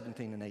need verse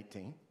 17 and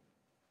 18.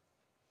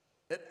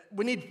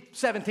 We need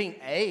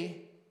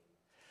 17a.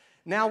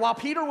 Now, while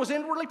Peter was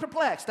inwardly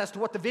perplexed as to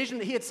what the vision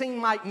that he had seen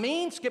might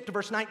mean, skip to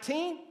verse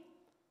 19,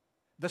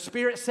 the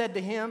Spirit said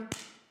to him,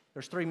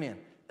 there's 3 men.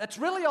 That's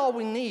really all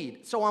we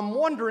need. So I'm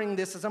wondering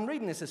this as I'm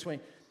reading this week.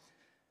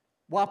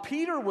 While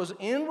Peter was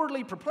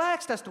inwardly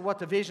perplexed as to what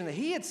the vision that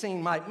he had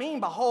seen might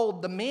mean,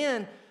 behold, the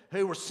men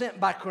who were sent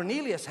by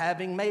Cornelius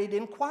having made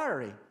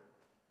inquiry.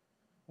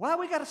 Well,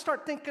 we got to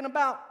start thinking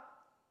about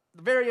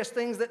the various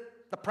things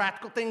the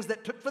practical things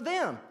that took for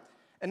them.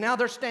 And now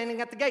they're standing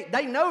at the gate.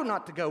 They know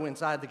not to go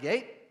inside the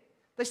gate.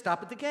 They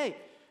stop at the gate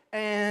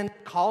and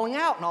calling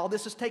out, and all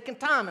this is taking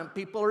time, and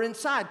people are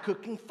inside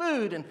cooking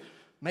food, and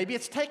maybe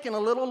it's taking a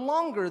little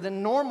longer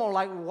than normal.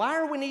 Like, why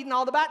are we needing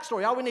all the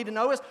backstory? All we need to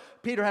know is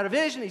Peter had a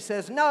vision. He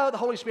says no. The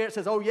Holy Spirit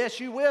says, oh, yes,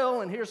 you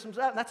will, and here's some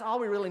stuff. That's all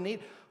we really need.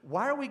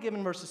 Why are we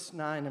given verses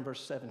 9 and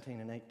verse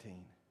 17 and 18?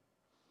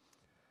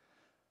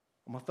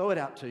 I'm going to throw it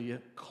out to you.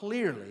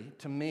 Clearly,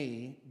 to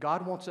me,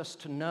 God wants us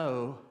to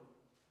know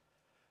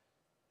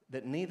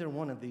that neither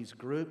one of these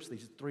groups,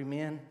 these 3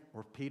 men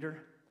or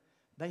Peter,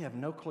 they have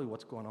no clue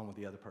what's going on with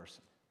the other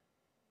person.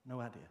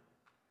 No idea.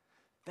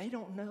 They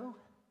don't know.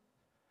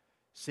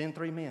 Send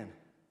 3 men.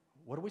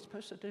 What are we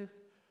supposed to do?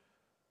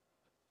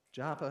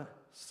 Joppa,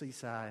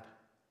 Seaside,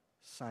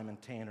 Simon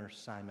Tanner,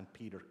 Simon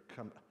Peter.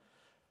 Come.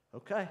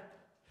 Okay.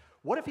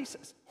 What if he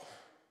says,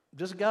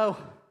 just go?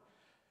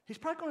 He's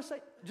probably going to say,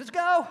 just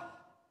go.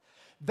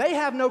 They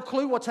have no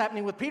clue what's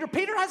happening with Peter.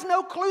 Peter has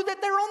no clue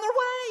that they're on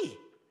their way.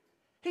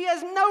 He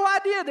has no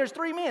idea there's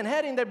 3 men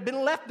heading. They've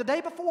been left the day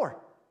before.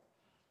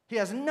 He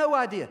has no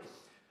idea.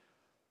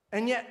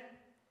 And yet,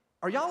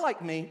 are y'all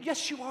like me?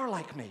 Yes, you are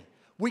like me.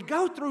 We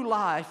go through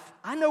life.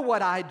 I know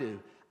what I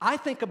do. I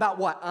think about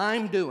what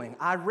I'm doing.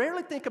 I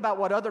rarely think about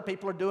what other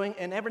people are doing,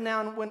 and every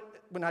now and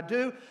when I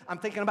do, I'm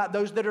thinking about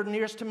those that are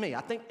nearest to me.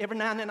 I think every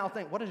now and then I'll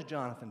think, what is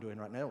Jonathan doing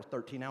right now? It was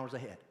 13 hours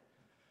ahead.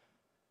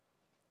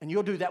 And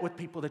you'll do that with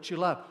people that you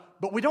love.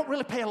 But we don't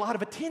really pay a lot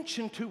of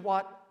attention to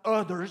what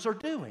others are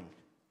doing.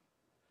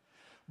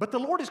 But the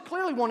Lord is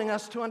clearly wanting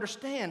us to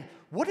understand,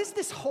 what's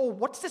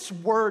this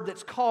word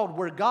that's called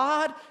where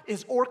God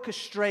is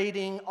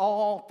orchestrating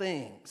all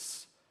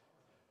things?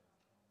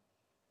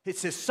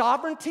 It's His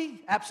sovereignty,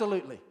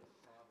 absolutely.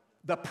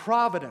 The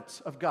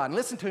providence of God. And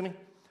listen to me,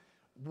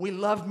 we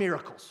love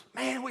miracles.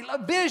 Man, we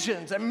love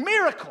visions and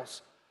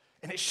miracles.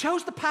 And it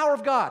shows the power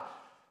of God.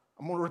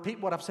 I'm going to repeat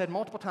what I've said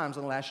multiple times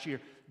in the last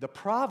year. The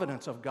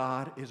providence of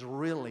God is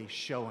really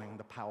showing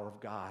the power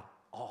of God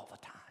all the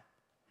time.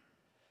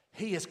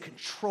 He is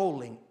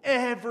controlling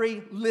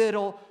every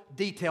little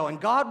detail.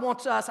 And God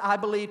wants us, I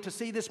believe, to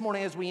see this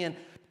morning as we end,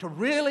 to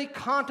really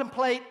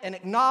contemplate and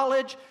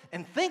acknowledge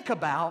and think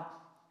about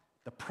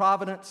the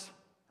providence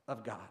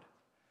of God.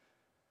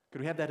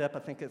 Could we have that up? I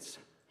think that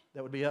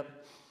would be up.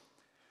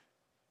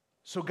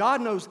 So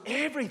God knows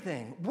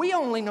everything. We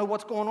only know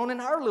what's going on in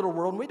our little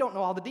world, and we don't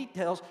know all the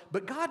details.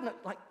 But God, do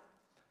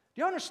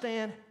you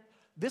understand?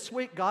 This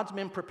week, God's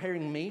been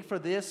preparing me for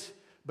this,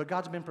 but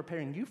God's been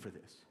preparing you for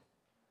this.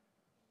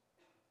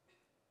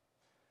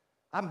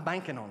 I'm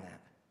banking on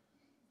that.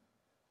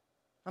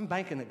 I'm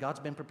banking that God's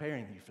been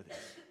preparing you for this.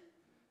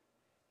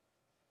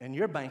 And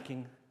you're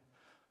banking,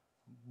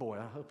 boy,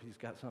 I hope he's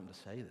got something to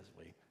say this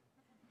week.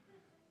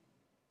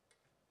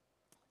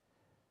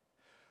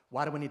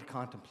 Why do we need to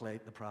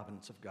contemplate the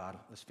providence of God?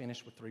 Let's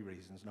finish with 3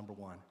 reasons. Number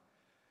 1,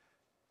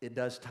 it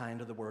does tie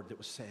into the word that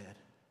was said.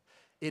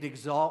 It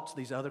exalts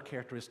these other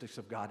characteristics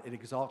of God. It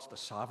exalts the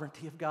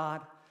sovereignty of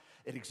God.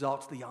 It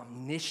exalts the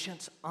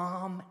omniscience,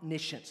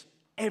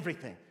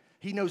 everything.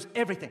 He knows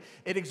everything.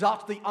 It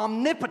exalts the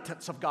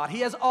omnipotence of God.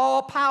 He has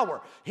all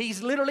power.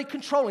 He's literally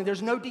controlling.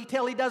 There's no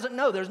detail He doesn't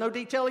know. There's no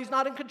detail He's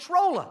not in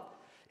control of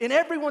in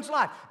everyone's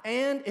life.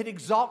 And it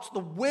exalts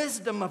the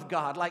wisdom of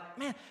God. Like,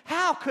 man,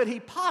 how could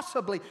He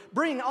possibly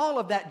bring all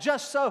of that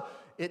just so?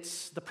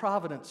 It's the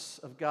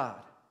providence of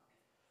God.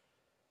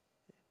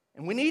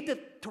 And we need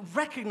to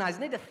recognize,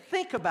 need to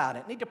think about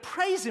it, need to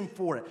praise Him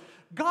for it.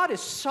 God is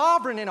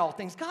sovereign in all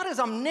things. God is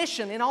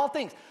omniscient in all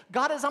things.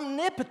 God is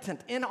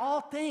omnipotent in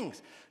all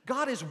things.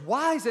 God is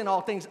wise in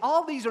all things.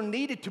 All these are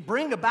needed to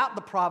bring about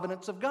the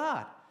providence of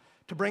God,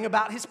 to bring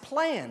about His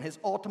plan, His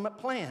ultimate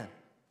plan.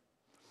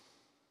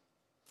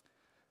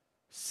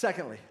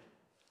 Secondly,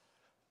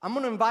 I'm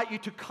going to invite you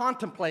to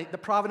contemplate the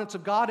providence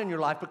of God in your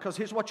life, because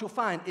here's what you'll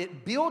find.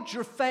 It builds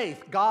your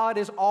faith. God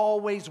is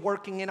always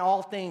working in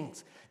all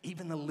things,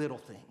 even the little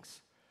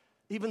things.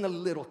 Even the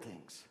little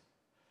things.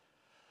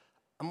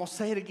 I'm going to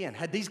say it again.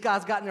 Had these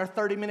guys gotten there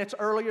 30 minutes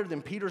earlier,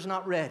 then Peter's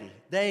not ready.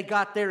 They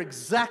got there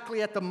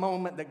exactly at the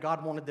moment that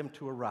God wanted them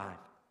to arrive.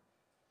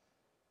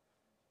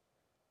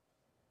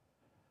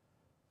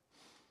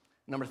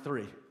 Number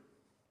 3.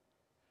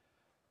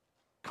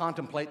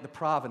 Contemplate the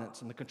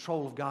providence and the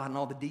control of God and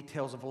all the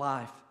details of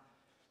life,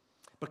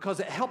 because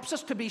it helps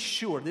us to be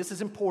sure, this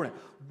is important,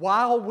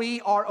 while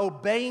we are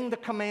obeying the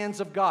commands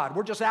of God.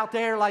 We're just out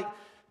there like,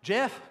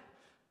 Jeff,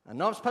 I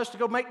know I'm supposed to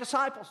go make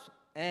disciples,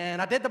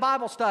 and I did the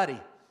Bible study,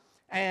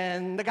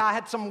 and the guy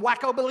had some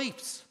wacko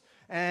beliefs,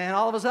 and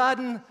all of a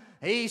sudden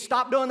he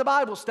stopped doing the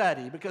Bible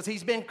study because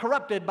he's been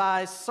corrupted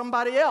by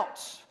somebody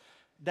else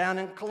down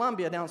in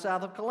Colombia, down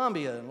south of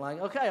Colombia. And like,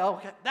 okay,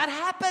 that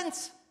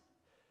happens.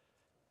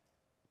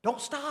 Don't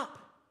stop.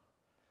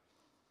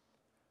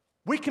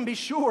 We can be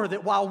sure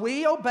that while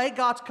we obey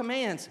God's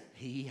commands,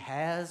 He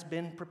has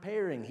been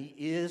preparing. He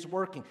is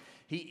working.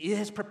 He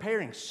is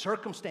preparing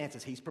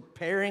circumstances. He's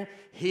preparing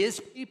His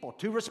people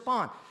to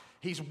respond.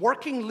 He's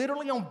working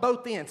literally on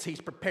both ends. He's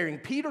preparing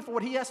Peter for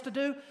what he has to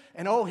do,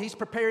 and He's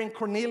preparing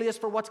Cornelius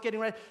for what's getting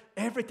ready.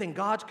 Everything,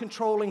 God's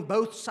controlling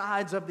both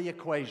sides of the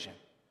equation.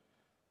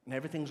 And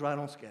everything's right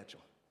on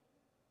schedule.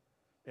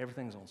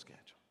 Everything's on schedule.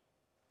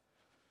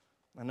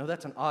 I know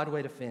that's an odd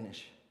way to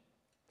finish.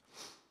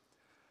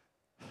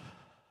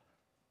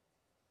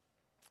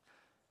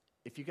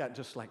 If you got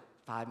just like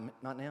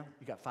not now,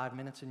 you got 5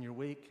 minutes in your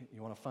week,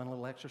 you want a fun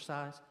little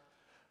exercise,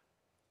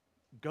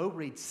 go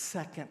read 2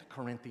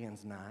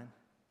 Corinthians 9.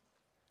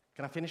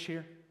 Can I finish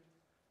here?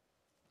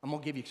 I'm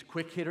going to give you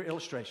quick hitter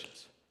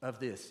illustrations of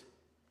this.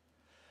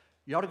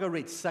 You ought to go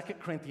read 2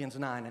 Corinthians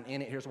 9, and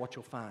in it, here's what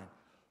you'll find.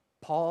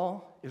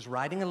 Paul is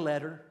writing a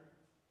letter.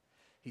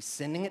 He's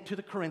sending it to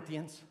the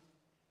Corinthians.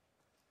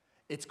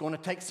 It's going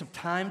to take some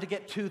time to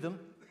get to them.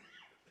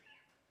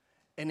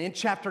 And in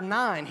chapter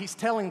 9, he's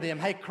telling them,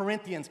 hey,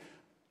 Corinthians,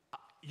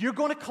 you're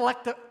going to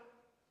collect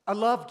a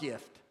love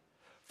gift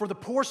for the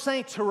poor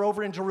saints who are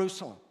over in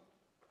Jerusalem.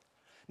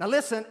 Now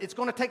listen, it's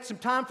going to take some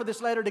time for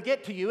this letter to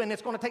get to you, and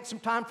it's going to take some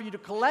time for you to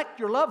collect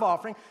your love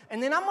offering,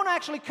 and then I'm going to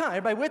actually come.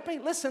 Everybody with me?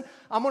 Listen,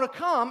 I'm going to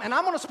come, and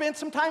I'm going to spend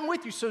some time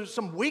with you. So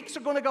some weeks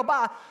are going to go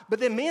by, but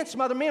then me and some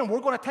other men, we're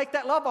going to take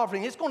that love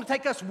offering. It's going to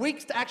take us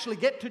weeks to actually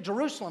get to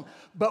Jerusalem.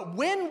 But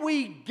when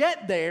we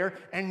get there,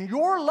 and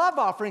your love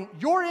offering,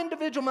 your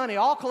individual money,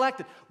 all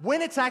collected,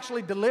 when it's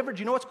actually delivered,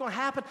 you know what's going to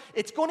happen?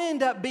 It's going to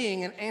end up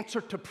being an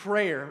answer to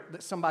prayer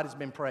that somebody's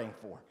been praying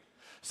for.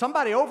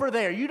 Somebody over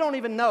there, you don't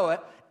even know it.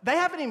 They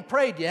haven't even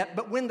prayed yet,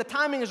 but when the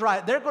timing is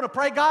right, they're going to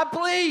pray, God,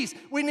 please,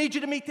 we need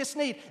you to meet this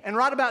need. And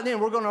right about then,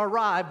 we're going to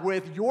arrive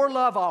with your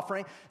love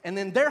offering, and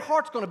then their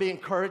heart's going to be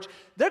encouraged.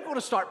 They're going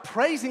to start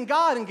praising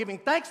God and giving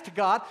thanks to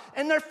God,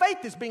 and their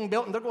faith is being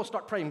built, and they're going to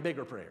start praying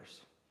bigger prayers.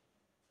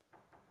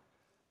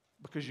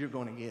 Because you're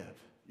going to give.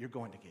 You're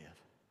going to give.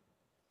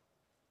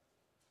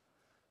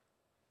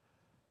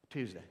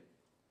 Tuesday.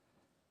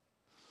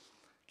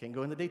 Can't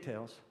go into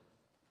details.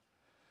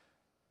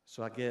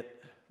 So I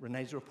get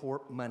Renee's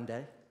report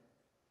Monday.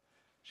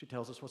 She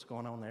tells us what's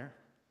going on there.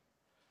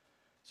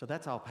 So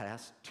that's all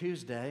passed.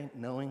 Tuesday,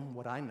 knowing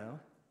what I know,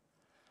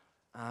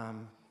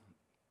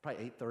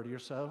 probably 8:30 or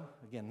so.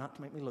 Again, not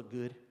to make me look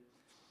good.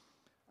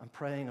 I'm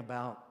praying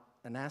about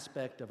an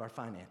aspect of our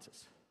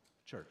finances,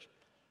 church.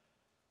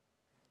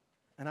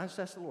 And I just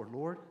asked the Lord,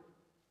 Lord,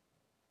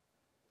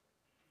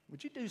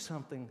 would you do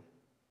something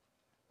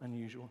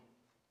unusual?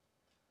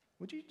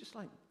 Would you just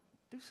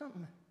do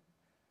something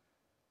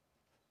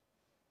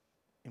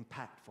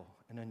impactful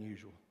and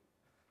unusual?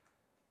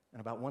 And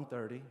about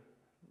 1:30,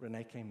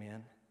 Renee came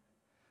in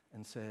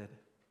and said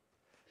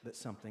that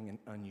something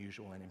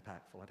unusual and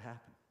impactful had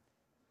happened.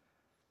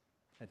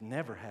 I'd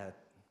never had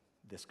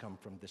this come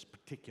from this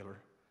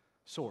particular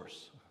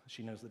source.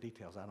 She knows the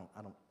details. I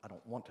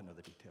don't want to know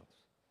the details.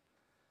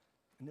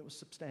 And it was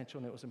substantial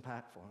and it was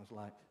impactful. I was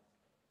like,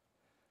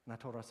 and I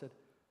told her, I said,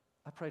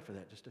 I prayed for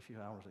that just a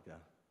few hours ago.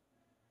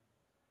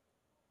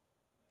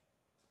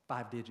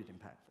 5-digit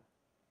impactful.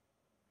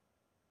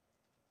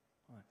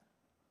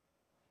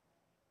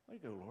 There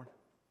you go, Lord.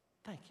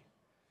 Thank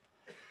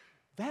you.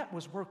 That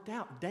was worked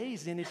out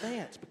days in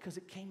advance because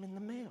it came in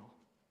the mail.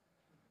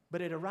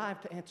 But it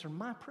arrived to answer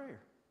my prayer.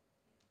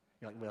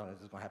 You're like, well,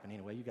 this is going to happen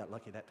anyway. You got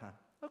lucky that time.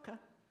 Okay.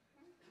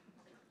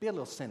 Be a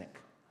little cynic.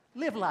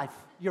 Live life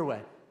your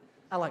way.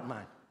 I like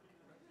mine.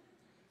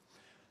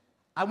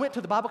 I went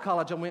to the Bible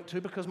college I went to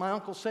because my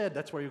uncle said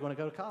that's where you're going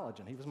to go to college,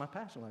 and he was my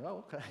pastor. I'm like,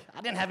 oh, okay.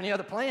 I didn't have any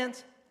other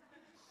plans.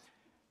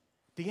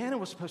 Deanna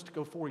was supposed to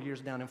go 4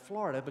 years down in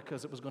Florida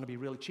because it was going to be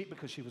really cheap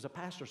because she was a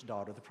pastor's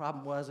daughter. The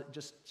problem was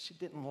she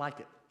didn't like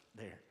it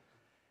there.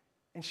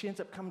 And she ends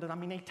up coming to,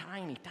 a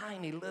tiny,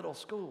 tiny little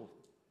school,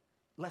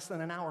 less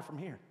than an hour from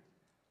here.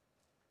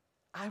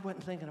 I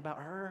wasn't thinking about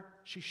her.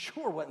 She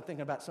sure wasn't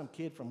thinking about some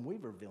kid from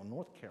Weaverville,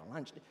 North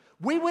Carolina.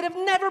 We would have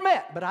never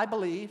met, but I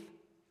believe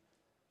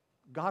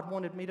God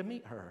wanted me to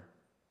meet her.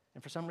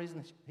 And for some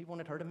reason, he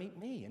wanted her to meet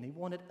me, and he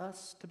wanted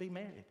us to be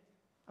married.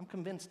 I'm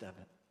convinced of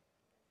it.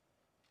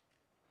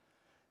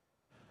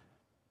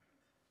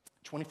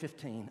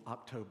 2015,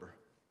 October.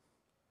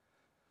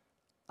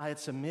 I had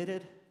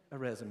submitted a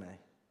resume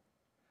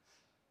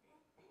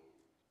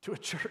to a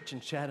church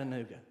in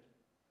Chattanooga.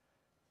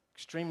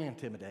 Extremely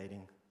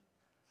intimidating.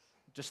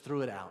 Just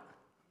threw it out.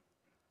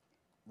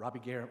 Robbie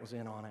Garrett was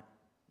in on it,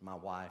 my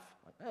wife.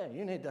 Hey,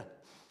 you need to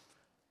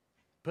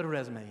put a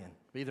resume in.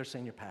 Be their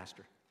senior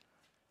pastor.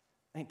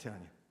 I ain't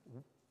telling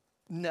you.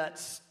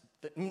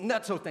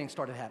 Nutso things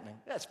started happening.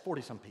 That's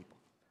 40-some people.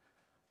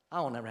 I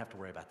will never have to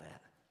worry about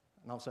that.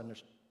 And all of a sudden,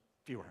 there's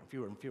fewer and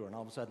fewer and fewer. And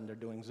all of a sudden, they're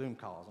doing Zoom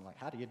calls. I'm like,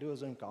 how do you do a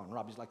Zoom call? And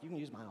Robbie's like, you can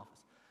use my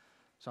office.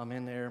 So I'm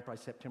in there,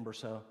 probably September or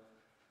so.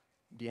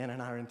 Deanna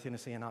and I are in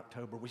Tennessee in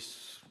October. We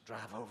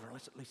drive over.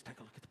 Let's at least take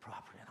a look at the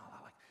property and all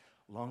that.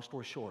 Long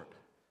story short,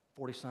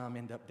 40-some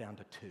end up down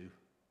to 2.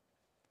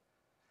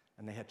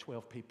 And they had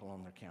 12 people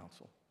on their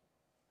council,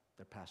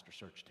 their pastor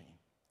search team.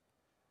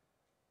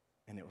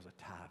 And it was a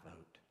tie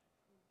vote.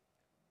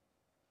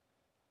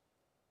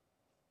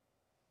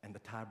 And the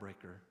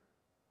tiebreaker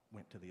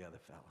went to the other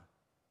fella.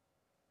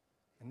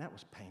 And that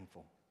was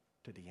painful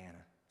to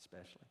Deanna,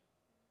 especially.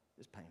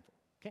 It's painful.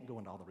 Can't go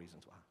into all the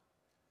reasons why.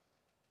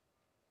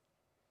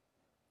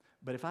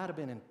 But if I'd have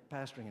been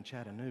pastoring in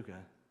Chattanooga,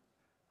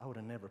 I would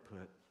have never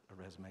put a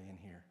resume in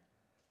here.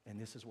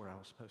 And this is where I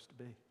was supposed to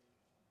be.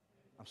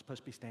 I'm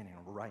supposed to be standing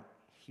right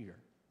here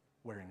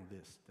wearing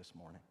this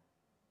morning.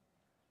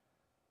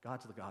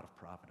 God's the God of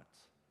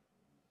providence.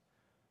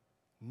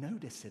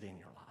 Notice it in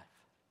your life.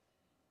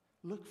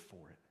 Look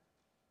for it.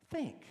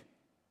 Think.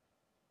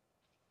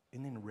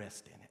 And then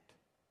rest in it.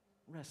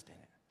 Rest in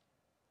it.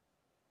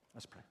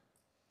 Let's pray.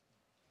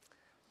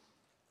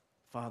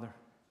 Father,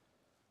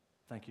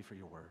 thank you for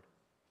your word.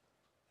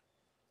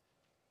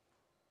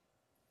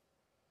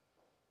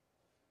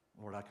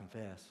 Lord, I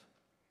confess,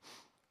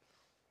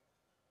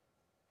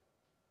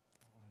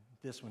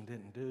 this one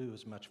didn't do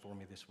as much for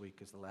me this week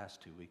as the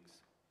last 2 weeks.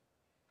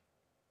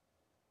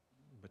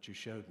 But you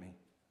showed me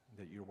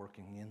that you're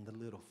working in the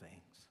little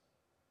things.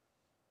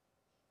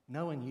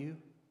 Knowing you,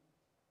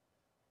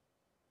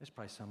 there's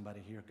probably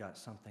somebody here got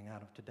something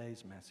out of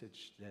today's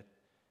message that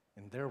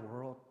in their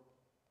world,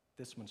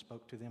 this one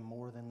spoke to them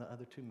more than the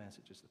other 2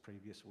 messages the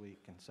previous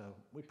week. And so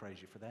we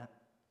praise you for that.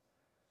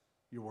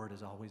 Your word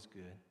is always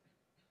good.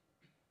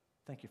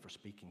 Thank you for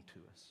speaking to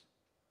us.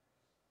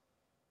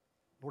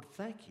 Lord,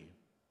 thank you.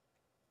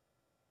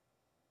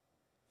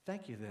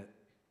 Thank you that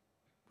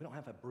we don't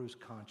have a bruised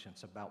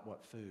conscience about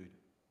what food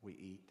we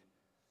eat.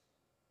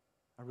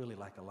 I really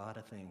like a lot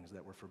of things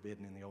that were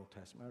forbidden in the Old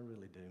Testament. I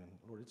really do. And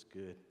Lord, it's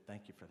good.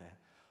 Thank you for that.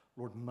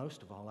 Lord,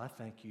 most of all, I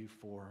thank you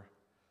for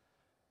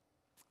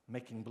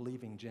making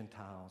believing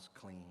Gentiles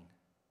clean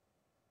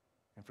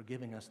and for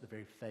giving us the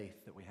very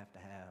faith that we have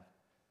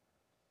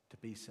to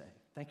be saved.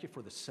 Thank you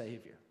for the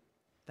Savior.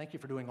 Thank you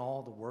for doing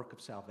all the work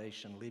of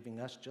salvation,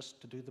 leaving us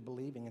just to do the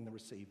believing and the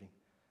receiving.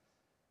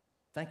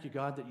 Thank you,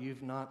 God, that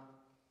you've not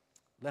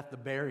left the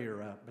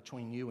barrier up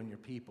between you and your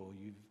people.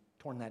 You've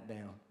torn that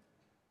down.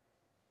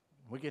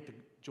 We get to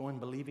join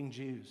believing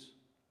Jews,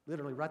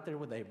 literally right there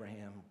with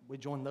Abraham. We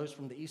join those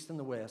from the east and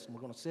the west, and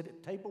we're going to sit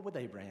at the table with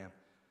Abraham.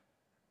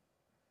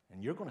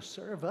 And you're going to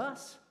serve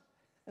us?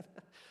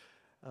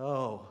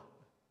 Oh,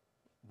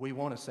 we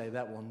want to say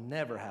that will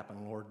never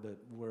happen, Lord, but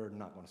we're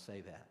not going to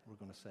say that. We're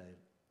going to say,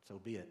 so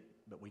be it,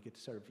 but we get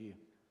to serve you.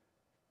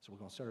 So we're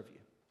going to serve you.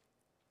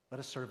 Let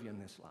us serve you in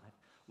this life.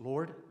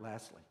 Lord,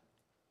 lastly,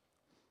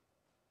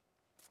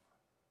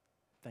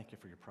 thank you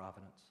for your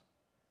providence.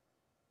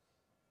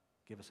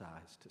 Give us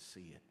eyes to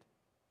see it.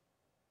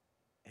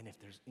 And if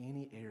there's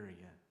any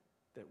area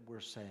that we're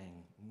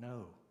saying,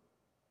 no,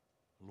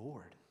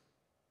 Lord,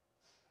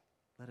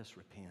 let us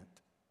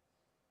repent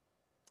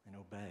and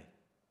obey.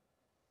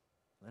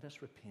 Let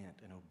us repent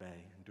and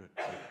obey and do it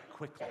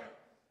quickly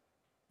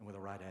and with a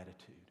right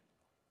attitude.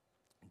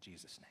 In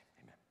Jesus'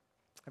 name, amen.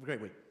 Have a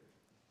great week.